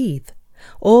breathe.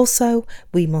 Also,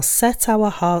 we must set our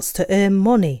hearts to earn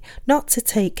money, not to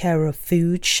take care of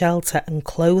food, shelter and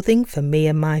clothing for me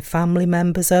and my family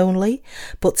members only,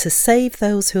 but to save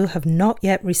those who have not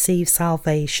yet received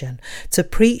salvation, to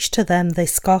preach to them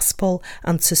this gospel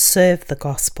and to serve the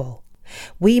gospel.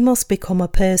 We must become a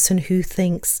person who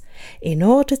thinks, in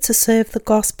order to serve the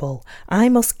gospel, I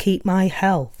must keep my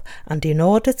health, and in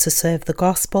order to serve the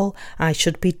gospel, I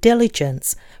should be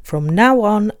diligent. From now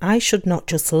on, I should not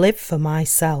just live for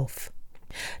myself.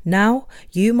 Now,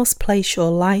 you must place your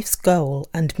life's goal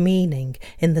and meaning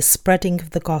in the spreading of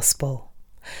the gospel.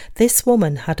 This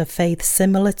woman had a faith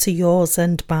similar to yours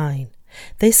and mine.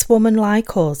 This woman,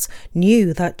 like us,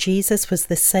 knew that Jesus was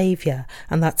the Saviour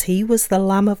and that he was the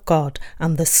Lamb of God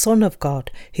and the Son of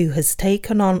God who has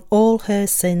taken on all her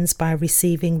sins by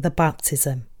receiving the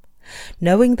baptism.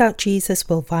 Knowing that Jesus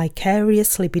will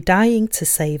vicariously be dying to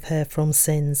save her from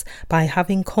sins by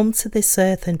having come to this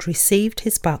earth and received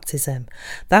his baptism,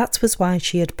 that was why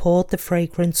she had poured the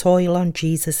fragrant oil on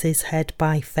Jesus' head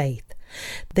by faith.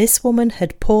 This woman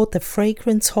had poured the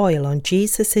fragrant oil on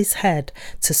Jesus' head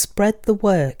to spread the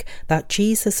work that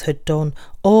Jesus had done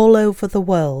all over the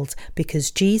world,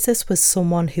 because Jesus was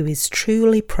someone who is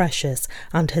truly precious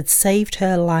and had saved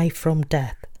her life from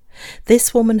death.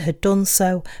 This woman had done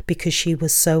so because she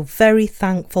was so very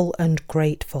thankful and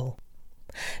grateful.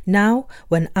 Now,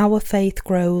 when our faith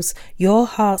grows, your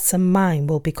hearts and mine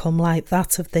will become like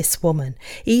that of this woman,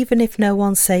 even if no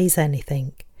one says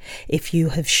anything. If you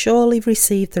have surely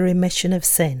received the remission of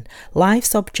sin,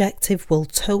 life's objective will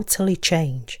totally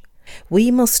change.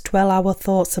 We must dwell our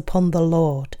thoughts upon the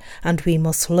Lord, and we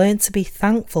must learn to be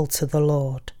thankful to the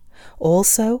Lord.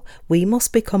 Also, we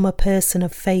must become a person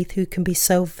of faith who can be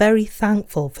so very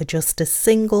thankful for just a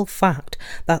single fact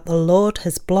that the Lord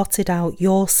has blotted out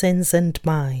your sins and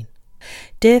mine.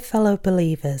 Dear fellow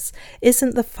believers,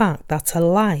 isn't the fact that a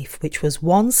life which was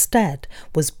once dead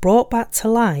was brought back to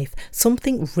life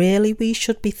something really we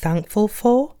should be thankful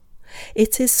for?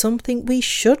 It is something we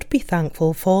should be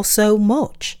thankful for so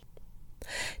much.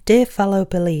 Dear fellow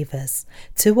believers,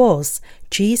 to us,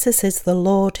 Jesus is the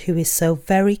Lord who is so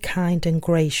very kind and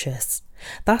gracious.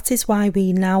 That is why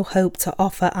we now hope to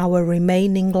offer our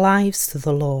remaining lives to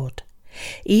the Lord.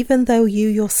 Even though you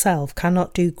yourself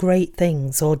cannot do great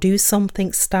things or do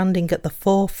something standing at the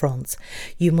forefront,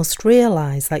 you must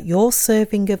realize that your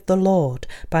serving of the Lord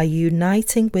by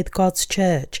uniting with God's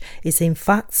church is in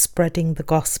fact spreading the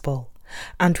gospel,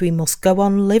 and we must go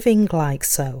on living like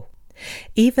so.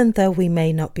 Even though we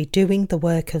may not be doing the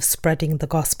work of spreading the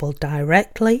gospel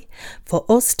directly, for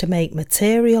us to make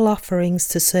material offerings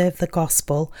to serve the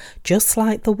gospel, just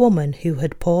like the woman who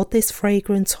had poured this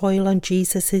fragrant oil on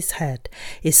Jesus' head,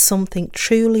 is something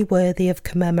truly worthy of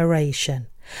commemoration.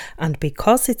 And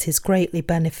because it is greatly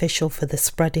beneficial for the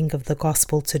spreading of the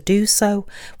gospel to do so,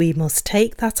 we must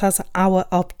take that as our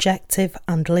objective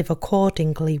and live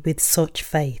accordingly with such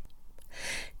faith.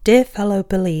 Dear fellow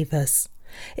believers,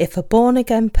 if a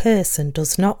born-again person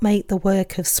does not make the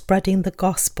work of spreading the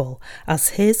gospel as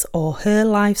his or her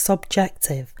life's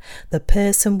objective, the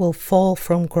person will fall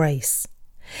from grace.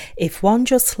 If one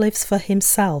just lives for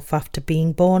himself after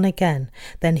being born again,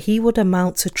 then he would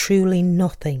amount to truly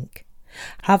nothing.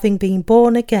 Having been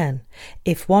born again,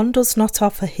 if one does not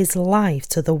offer his life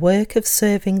to the work of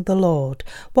serving the Lord,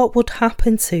 what would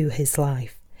happen to his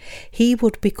life? He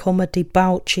would become a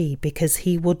debauchee because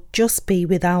he would just be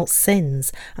without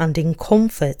sins and in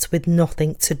comfort with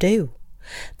nothing to do.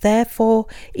 Therefore,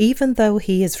 even though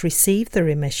he has received the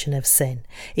remission of sin,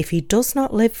 if he does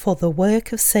not live for the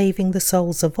work of saving the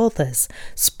souls of others,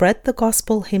 spread the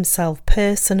gospel himself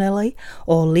personally,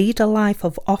 or lead a life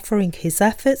of offering his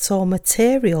efforts or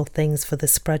material things for the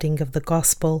spreading of the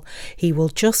gospel, he will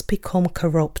just become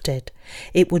corrupted.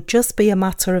 It would just be a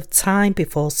matter of time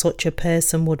before such a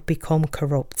person would become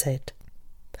corrupted.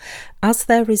 As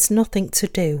there is nothing to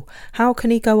do, how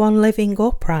can he go on living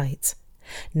upright?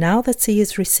 Now that he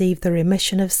has received the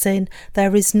remission of sin,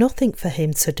 there is nothing for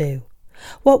him to do.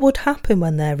 What would happen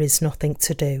when there is nothing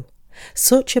to do?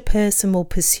 Such a person will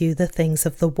pursue the things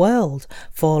of the world,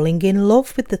 falling in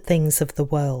love with the things of the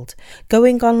world,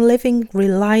 going on living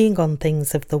relying on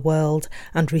things of the world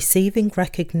and receiving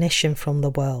recognition from the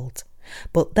world.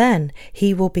 But then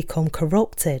he will become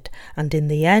corrupted, and in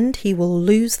the end he will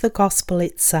lose the gospel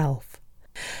itself.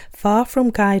 Far from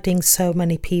guiding so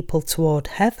many people toward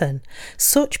heaven,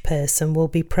 such person will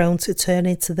be prone to turn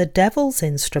into the devil's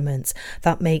instrument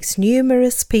that makes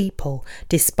numerous people,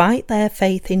 despite their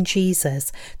faith in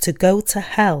Jesus, to go to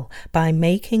hell by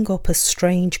making up a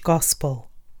strange gospel.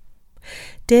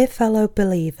 Dear fellow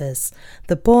believers,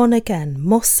 the born again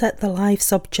must set the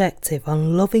life's objective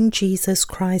on loving Jesus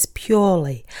Christ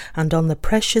purely and on the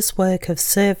precious work of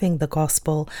serving the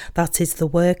gospel, that is the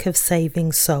work of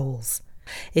saving souls.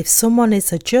 If someone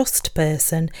is a just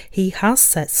person, he has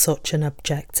set such an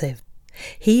objective.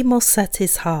 He must set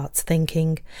his heart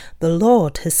thinking, the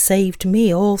Lord has saved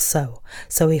me also,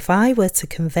 so if I were to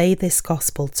convey this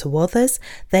gospel to others,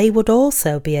 they would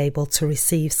also be able to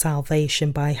receive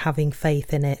salvation by having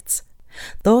faith in it.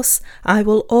 Thus, I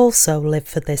will also live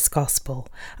for this gospel.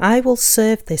 I will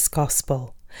serve this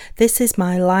gospel. This is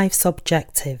my life's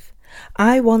objective.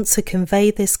 I want to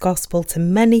convey this gospel to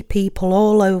many people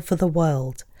all over the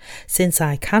world. Since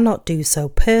I cannot do so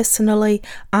personally,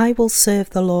 I will serve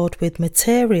the Lord with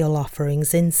material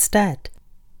offerings instead.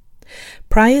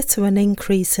 Prior to an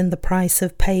increase in the price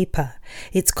of paper,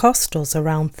 it cost us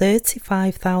around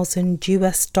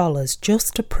 $35,000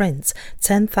 just to print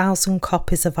 10,000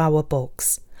 copies of our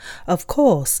books. Of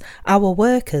course, our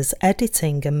workers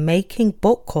editing and making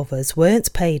book covers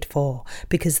weren't paid for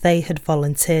because they had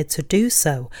volunteered to do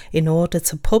so in order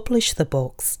to publish the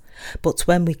books. But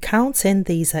when we count in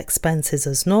these expenses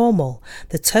as normal,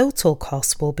 the total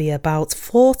cost will be about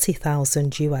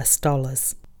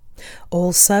 $40,000.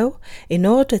 Also, in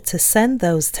order to send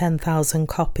those 10,000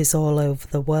 copies all over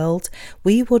the world,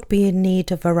 we would be in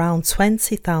need of around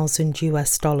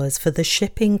 $20,000 for the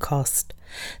shipping cost.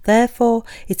 Therefore,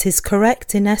 it is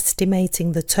correct in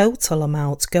estimating the total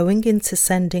amount going into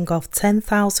sending off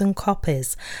 10,000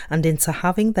 copies and into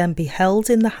having them be held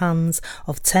in the hands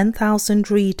of 10,000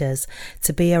 readers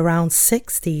to be around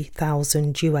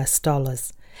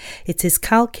 $60,000. It is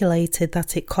calculated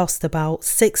that it cost about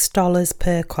 $6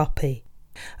 per copy.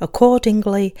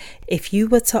 Accordingly, if you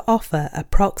were to offer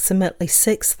approximately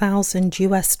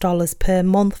 $6,000 per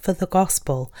month for the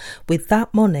gospel, with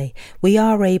that money we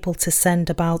are able to send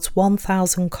about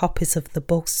 1,000 copies of the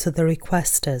books to the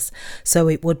requesters, so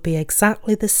it would be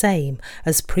exactly the same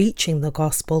as preaching the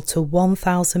gospel to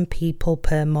 1,000 people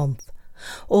per month.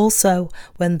 Also,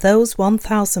 when those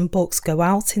 1,000 books go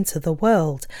out into the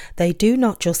world, they do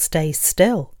not just stay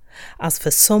still. As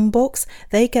for some books,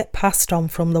 they get passed on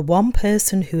from the one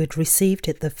person who had received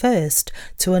it the first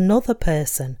to another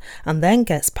person, and then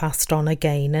gets passed on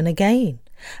again and again.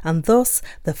 And thus,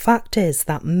 the fact is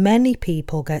that many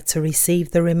people get to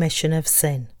receive the remission of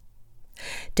sin.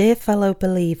 Dear fellow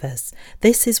believers,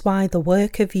 this is why the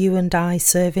work of you and I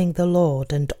serving the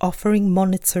Lord and offering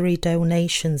monetary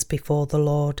donations before the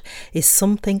Lord is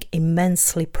something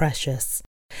immensely precious.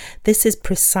 This is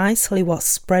precisely what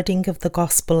spreading of the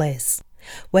gospel is.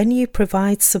 When you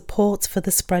provide support for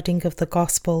the spreading of the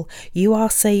gospel, you are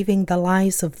saving the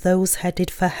lives of those headed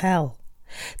for hell.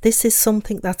 This is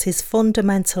something that is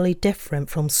fundamentally different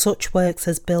from such works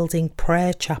as building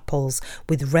prayer chapels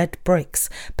with red bricks,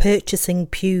 purchasing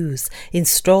pews,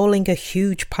 installing a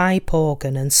huge pipe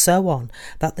organ and so on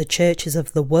that the churches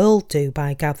of the world do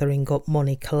by gathering up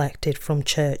money collected from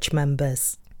church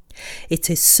members. It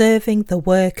is serving the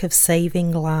work of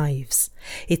saving lives.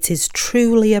 It is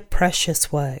truly a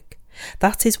precious work.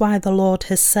 That is why the Lord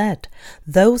has said,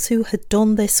 those who had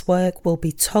done this work will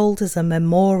be told as a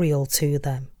memorial to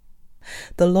them.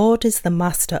 The Lord is the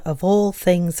master of all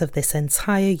things of this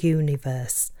entire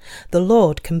universe. The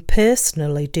Lord can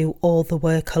personally do all the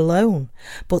work alone,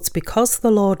 but because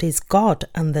the Lord is God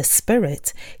and the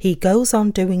Spirit, He goes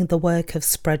on doing the work of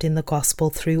spreading the gospel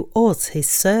through us, His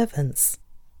servants.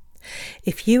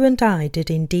 If you and I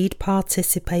did indeed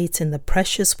participate in the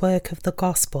precious work of the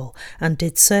gospel and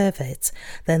did serve it,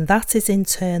 then that is in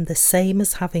turn the same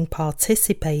as having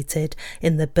participated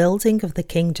in the building of the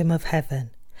kingdom of heaven.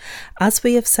 As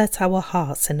we have set our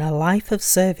hearts in a life of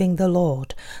serving the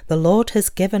Lord has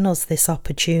given us this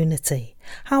opportunity.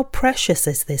 How precious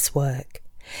is this work!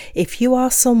 If you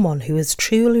are someone who has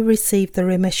truly received the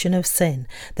remission of sin,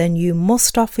 then you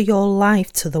must offer your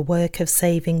life to the work of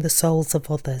saving the souls of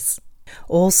others.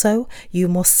 Also, you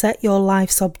must set your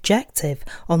life's objective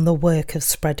on the work of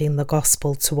spreading the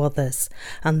gospel to others,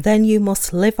 and then you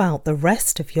must live out the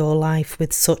rest of your life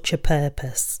with such a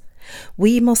purpose.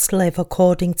 We must live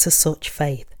according to such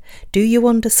faith. Do you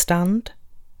understand?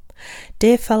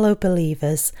 Dear fellow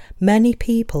believers, many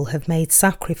people have made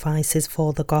sacrifices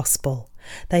for the gospel.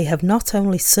 They have not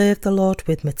only served the Lord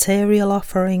with material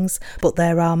offerings, but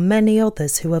there are many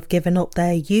others who have given up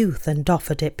their youth and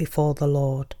offered it before the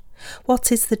Lord.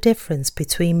 What is the difference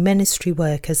between ministry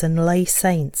workers and lay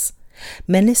saints?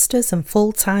 Ministers and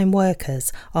full-time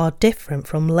workers are different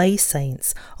from lay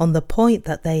saints on the point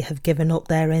that they have given up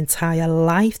their entire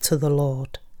life to the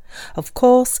Lord. Of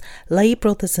course, lay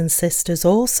brothers and sisters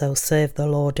also serve the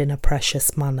Lord in a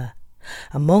precious manner.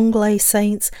 Among lay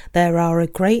saints, there are a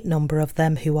great number of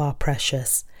them who are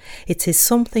precious. It is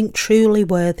something truly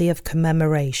worthy of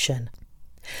commemoration.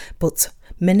 But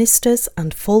ministers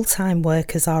and full-time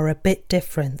workers are a bit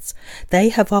different. They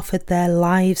have offered their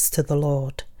lives to the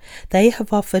Lord. They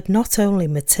have offered not only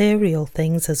material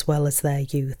things as well as their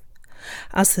youth.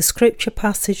 As the scripture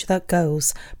passage that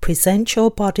goes, present your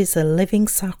bodies a living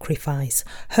sacrifice,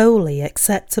 holy,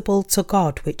 acceptable to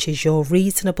God, which is your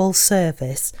reasonable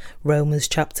service, Romans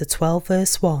chapter 12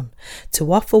 verse 1,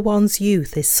 to offer one's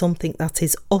youth is something that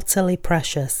is utterly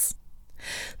precious.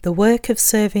 The work of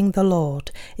serving the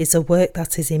Lord is a work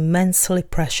that is immensely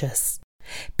precious.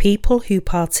 People who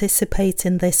participate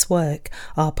in this work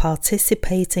are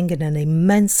participating in an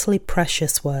immensely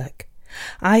precious work.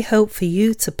 I hope for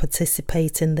you to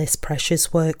participate in this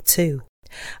precious work too.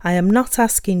 I am not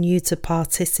asking you to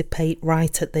participate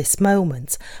right at this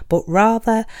moment, but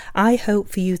rather I hope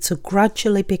for you to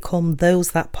gradually become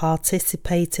those that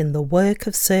participate in the work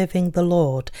of serving the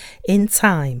Lord in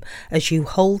time as you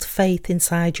hold faith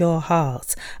inside your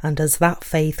heart and as that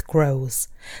faith grows.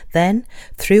 Then,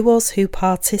 through us who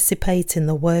participate in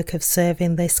the work of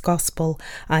serving this gospel,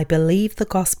 I believe the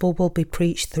gospel will be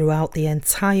preached throughout the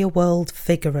entire world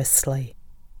vigorously.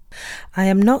 I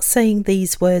am not saying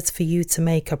these words for you to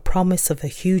make a promise of a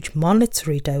huge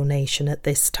monetary donation at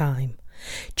this time.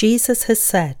 Jesus has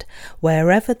said,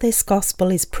 wherever this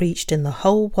gospel is preached in the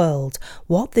whole world,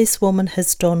 what this woman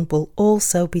has done will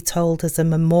also be told as a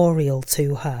memorial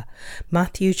to her.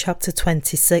 Matthew chapter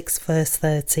 26 verse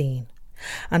 13.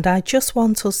 And I just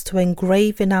want us to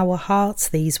engrave in our hearts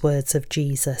these words of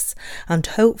Jesus and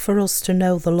hope for us to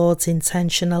know the Lord's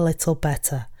intention a little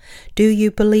better. Do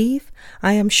you believe?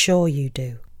 I am sure you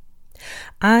do.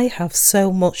 I have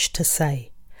so much to say.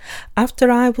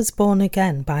 After I was born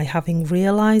again by having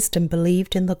realized and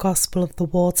believed in the gospel of the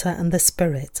water and the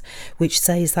Spirit, which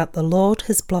says that the Lord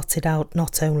has blotted out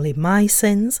not only my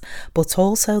sins, but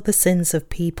also the sins of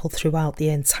people throughout the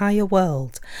entire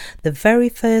world, the very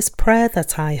first prayer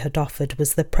that I had offered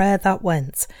was the prayer that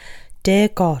went, Dear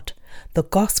God, the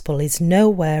gospel is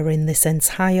nowhere in this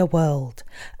entire world.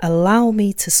 Allow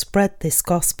me to spread this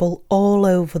gospel all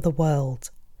over the world.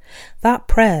 That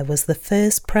prayer was the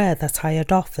first prayer that I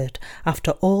had offered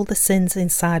after all the sins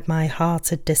inside my heart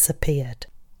had disappeared.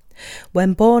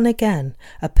 When born again,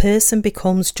 a person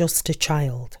becomes just a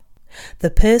child. The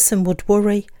person would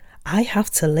worry, I have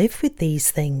to live with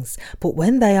these things, but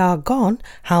when they are gone,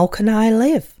 how can I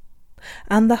live?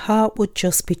 And the heart would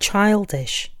just be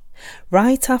childish.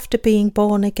 Right after being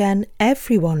born again,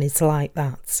 everyone is like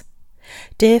that.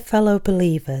 Dear fellow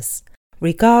believers,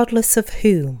 regardless of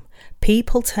whom,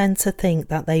 people tend to think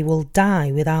that they will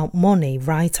die without money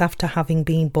right after having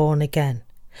been born again.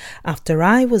 After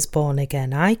I was born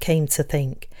again, I came to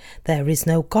think, there is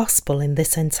no gospel in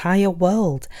this entire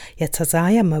world, yet as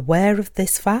I am aware of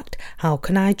this fact, how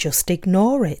can I just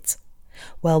ignore it?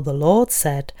 Well, the Lord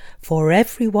said, For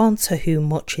everyone to whom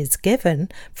much is given,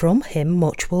 from him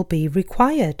much will be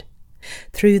required.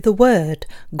 Through the word,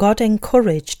 God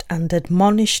encouraged and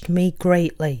admonished me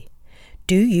greatly.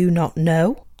 Do you not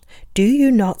know? Do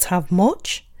you not have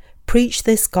much? Preach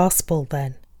this gospel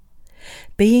then.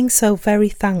 Being so very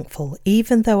thankful,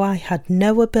 even though I had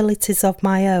no abilities of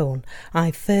my own,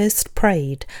 I first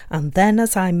prayed, and then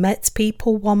as I met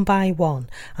people one by one,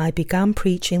 I began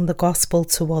preaching the gospel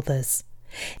to others.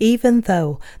 Even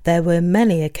though there were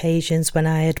many occasions when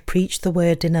I had preached the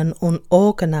word in an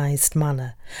unorganized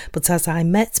manner, but as I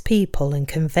met people and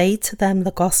conveyed to them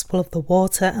the gospel of the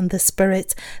water and the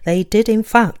Spirit, they did in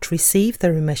fact receive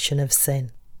the remission of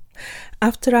sin.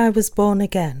 After I was born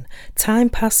again, time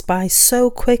passed by so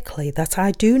quickly that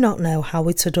I do not know how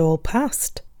it had all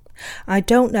passed. I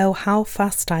don't know how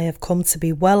fast I have come to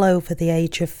be well over the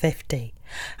age of 50.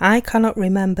 I cannot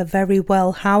remember very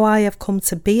well how I have come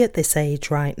to be at this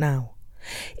age right now.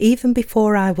 Even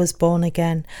before I was born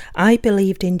again, I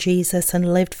believed in Jesus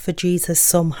and lived for Jesus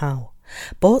somehow.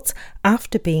 But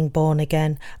after being born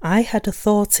again, I had a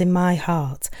thought in my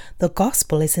heart, the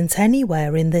gospel isn't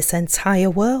anywhere in this entire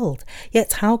world,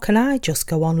 yet how can I just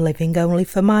go on living only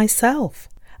for myself?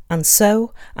 And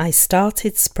so I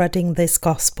started spreading this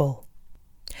gospel.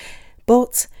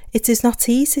 But it is not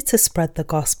easy to spread the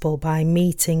gospel by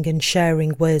meeting and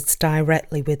sharing words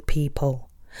directly with people.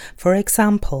 For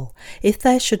example, if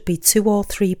there should be 2 or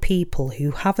 3 people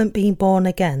who haven't been born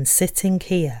again sitting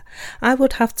here, I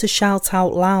would have to shout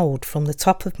out loud from the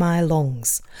top of my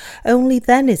lungs. Only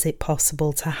then is it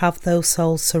possible to have those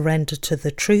souls surrender to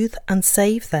the truth and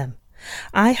save them.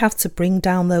 I have to bring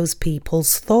down those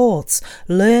people's thoughts,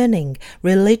 learning,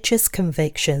 religious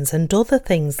convictions and other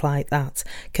things like that,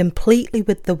 completely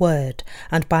with the word,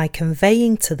 and by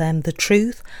conveying to them the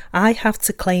truth, I have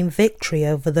to claim victory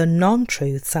over the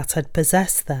non-truths that had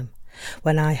possessed them.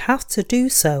 When I have to do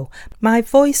so, my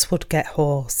voice would get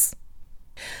hoarse.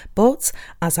 But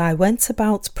as I went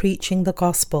about preaching the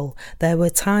gospel, there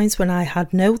were times when I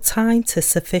had no time to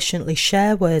sufficiently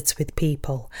share words with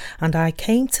people, and I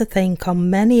came to think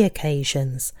on many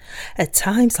occasions, at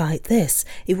times like this,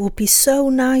 it would be so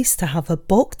nice to have a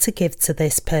book to give to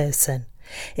this person.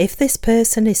 If this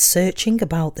person is searching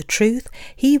about the truth,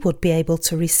 he would be able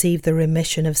to receive the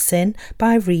remission of sin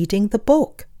by reading the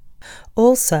book.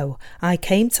 Also, I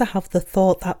came to have the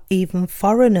thought that even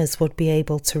foreigners would be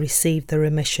able to receive the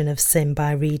remission of sin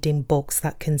by reading books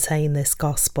that contain this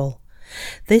gospel.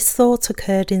 This thought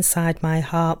occurred inside my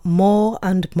heart more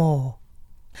and more.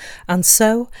 And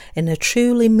so, in a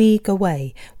truly meagre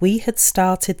way, we had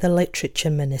started the literature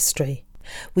ministry.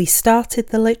 We started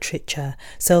the literature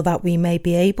so that we may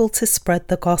be able to spread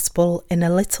the gospel in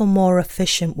a little more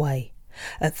efficient way.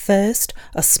 At first,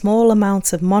 a small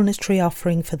amount of monetary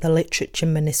offering for the literature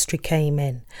ministry came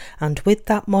in, and with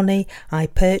that money I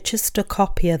purchased a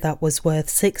copier that was worth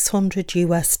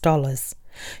 $600.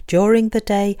 During the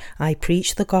day I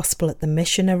preached the gospel at the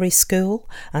missionary school,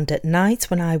 and at night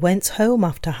when I went home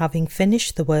after having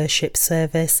finished the worship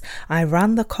service, I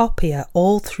ran the copier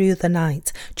all through the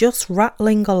night, just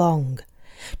rattling along.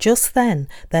 Just then,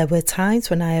 there were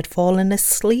times when I had fallen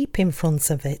asleep in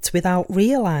front of it without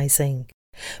realizing.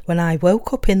 When I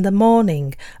woke up in the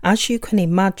morning, as you can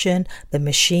imagine, the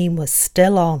machine was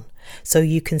still on, so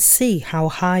you can see how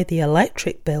high the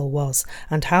electric bill was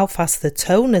and how fast the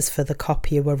toners for the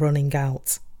copier were running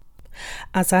out.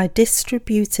 As I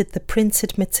distributed the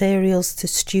printed materials to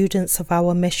students of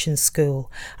our mission school,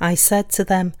 I said to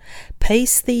them,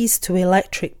 paste these to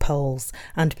electric poles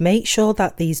and make sure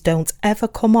that these don't ever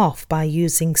come off by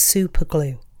using super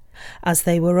glue. As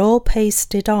they were all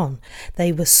pasted on,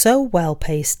 they were so well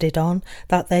pasted on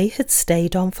that they had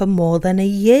stayed on for more than a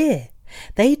year.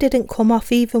 They didn't come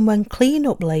off even when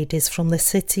clean-up ladies from the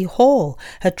city hall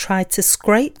had tried to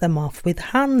scrape them off with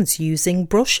hands using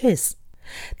brushes.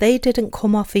 They didn't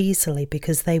come off easily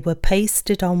because they were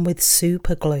pasted on with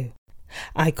super glue.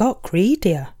 I got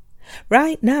greedier.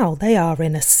 Right now they are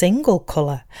in a single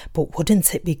colour, but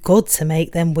wouldn't it be good to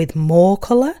make them with more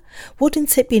colour?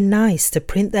 Wouldn't it be nice to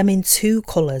print them in 2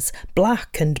 colours,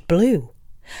 black and blue?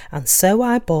 And so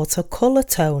I bought a colour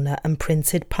toner and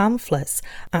printed pamphlets,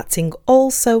 acting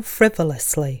all so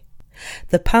frivolously.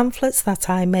 The pamphlets that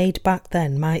I made back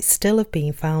then might still have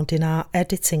been found in our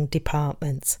editing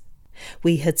department.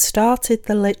 We had started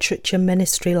the literature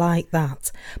ministry like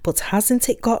that, but hasn't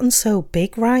it gotten so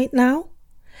big right now?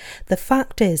 The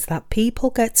fact is that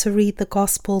people get to read the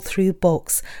gospel through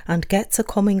books and get to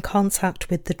come in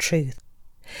contact with the truth.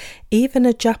 Even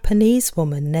a Japanese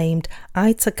woman named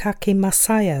Itakaki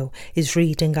Masayo is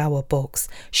reading our books,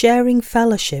 sharing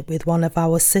fellowship with one of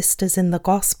our sisters in the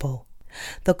gospel.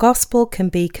 The gospel can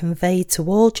be conveyed to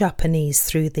all Japanese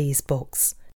through these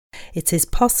books. It is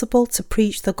possible to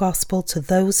preach the gospel to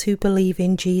those who believe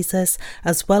in Jesus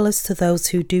as well as to those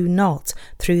who do not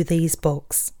through these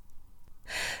books.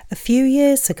 A few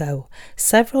years ago,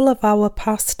 several of our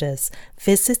pastors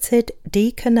visited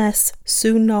Deaconess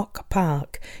Sunok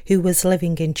Park, who was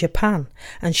living in Japan,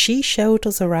 and she showed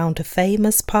us around a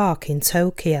famous park in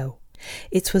Tokyo.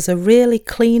 It was a really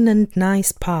clean and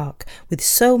nice park with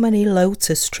so many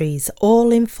lotus trees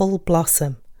all in full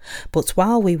blossom. But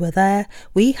while we were there,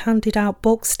 we handed out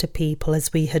books to people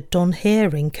as we had done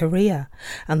here in Korea,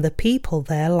 and the people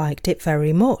there liked it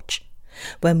very much.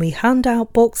 When we hand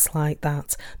out books like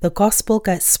that, the gospel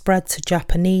gets spread to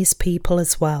Japanese people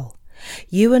as well.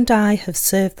 You and I have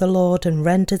served the Lord and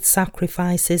rendered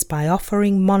sacrifices by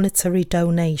offering monetary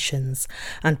donations,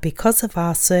 and because of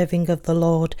our serving of the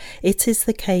Lord, it is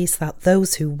the case that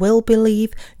those who will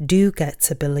believe do get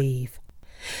to believe.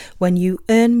 When you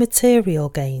earn material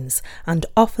gains and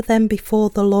offer them before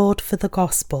the Lord for the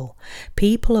gospel,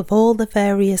 people of all the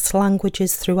various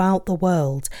languages throughout the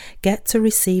world get to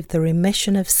receive the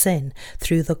remission of sin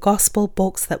through the gospel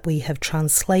books that we have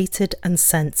translated and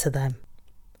sent to them.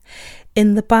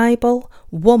 In the Bible,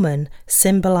 woman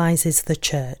symbolizes the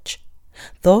church.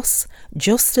 Thus,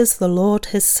 just as the Lord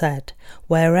has said,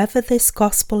 wherever this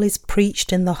gospel is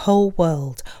preached in the whole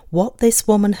world, what this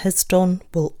woman has done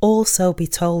will also be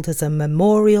told as a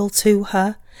memorial to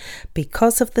her.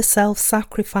 Because of the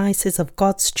self-sacrifices of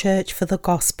God's church for the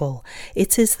gospel,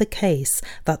 it is the case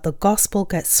that the gospel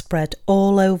gets spread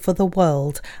all over the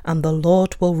world, and the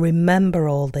Lord will remember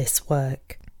all this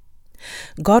work.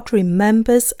 God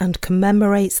remembers and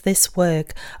commemorates this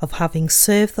work of having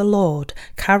served the Lord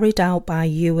carried out by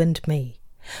you and me.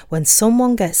 When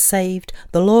someone gets saved,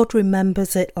 the Lord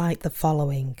remembers it like the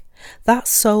following. That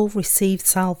soul received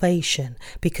salvation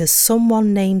because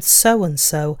someone named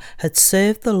so-and-so had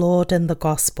served the Lord in the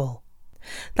gospel.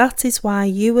 That is why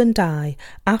you and I,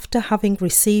 after having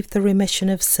received the remission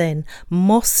of sin,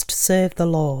 must serve the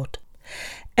Lord.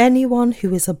 Anyone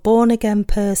who is a born-again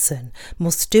person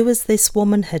must do as this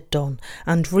woman had done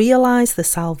and realise the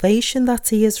salvation that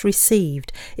he has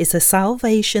received is a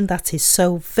salvation that is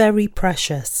so very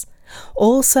precious.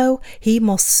 Also, he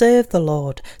must serve the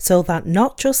Lord so that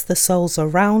not just the souls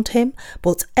around him,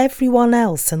 but everyone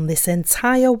else in this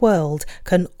entire world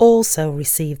can also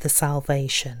receive the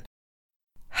salvation.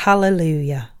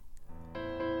 Hallelujah.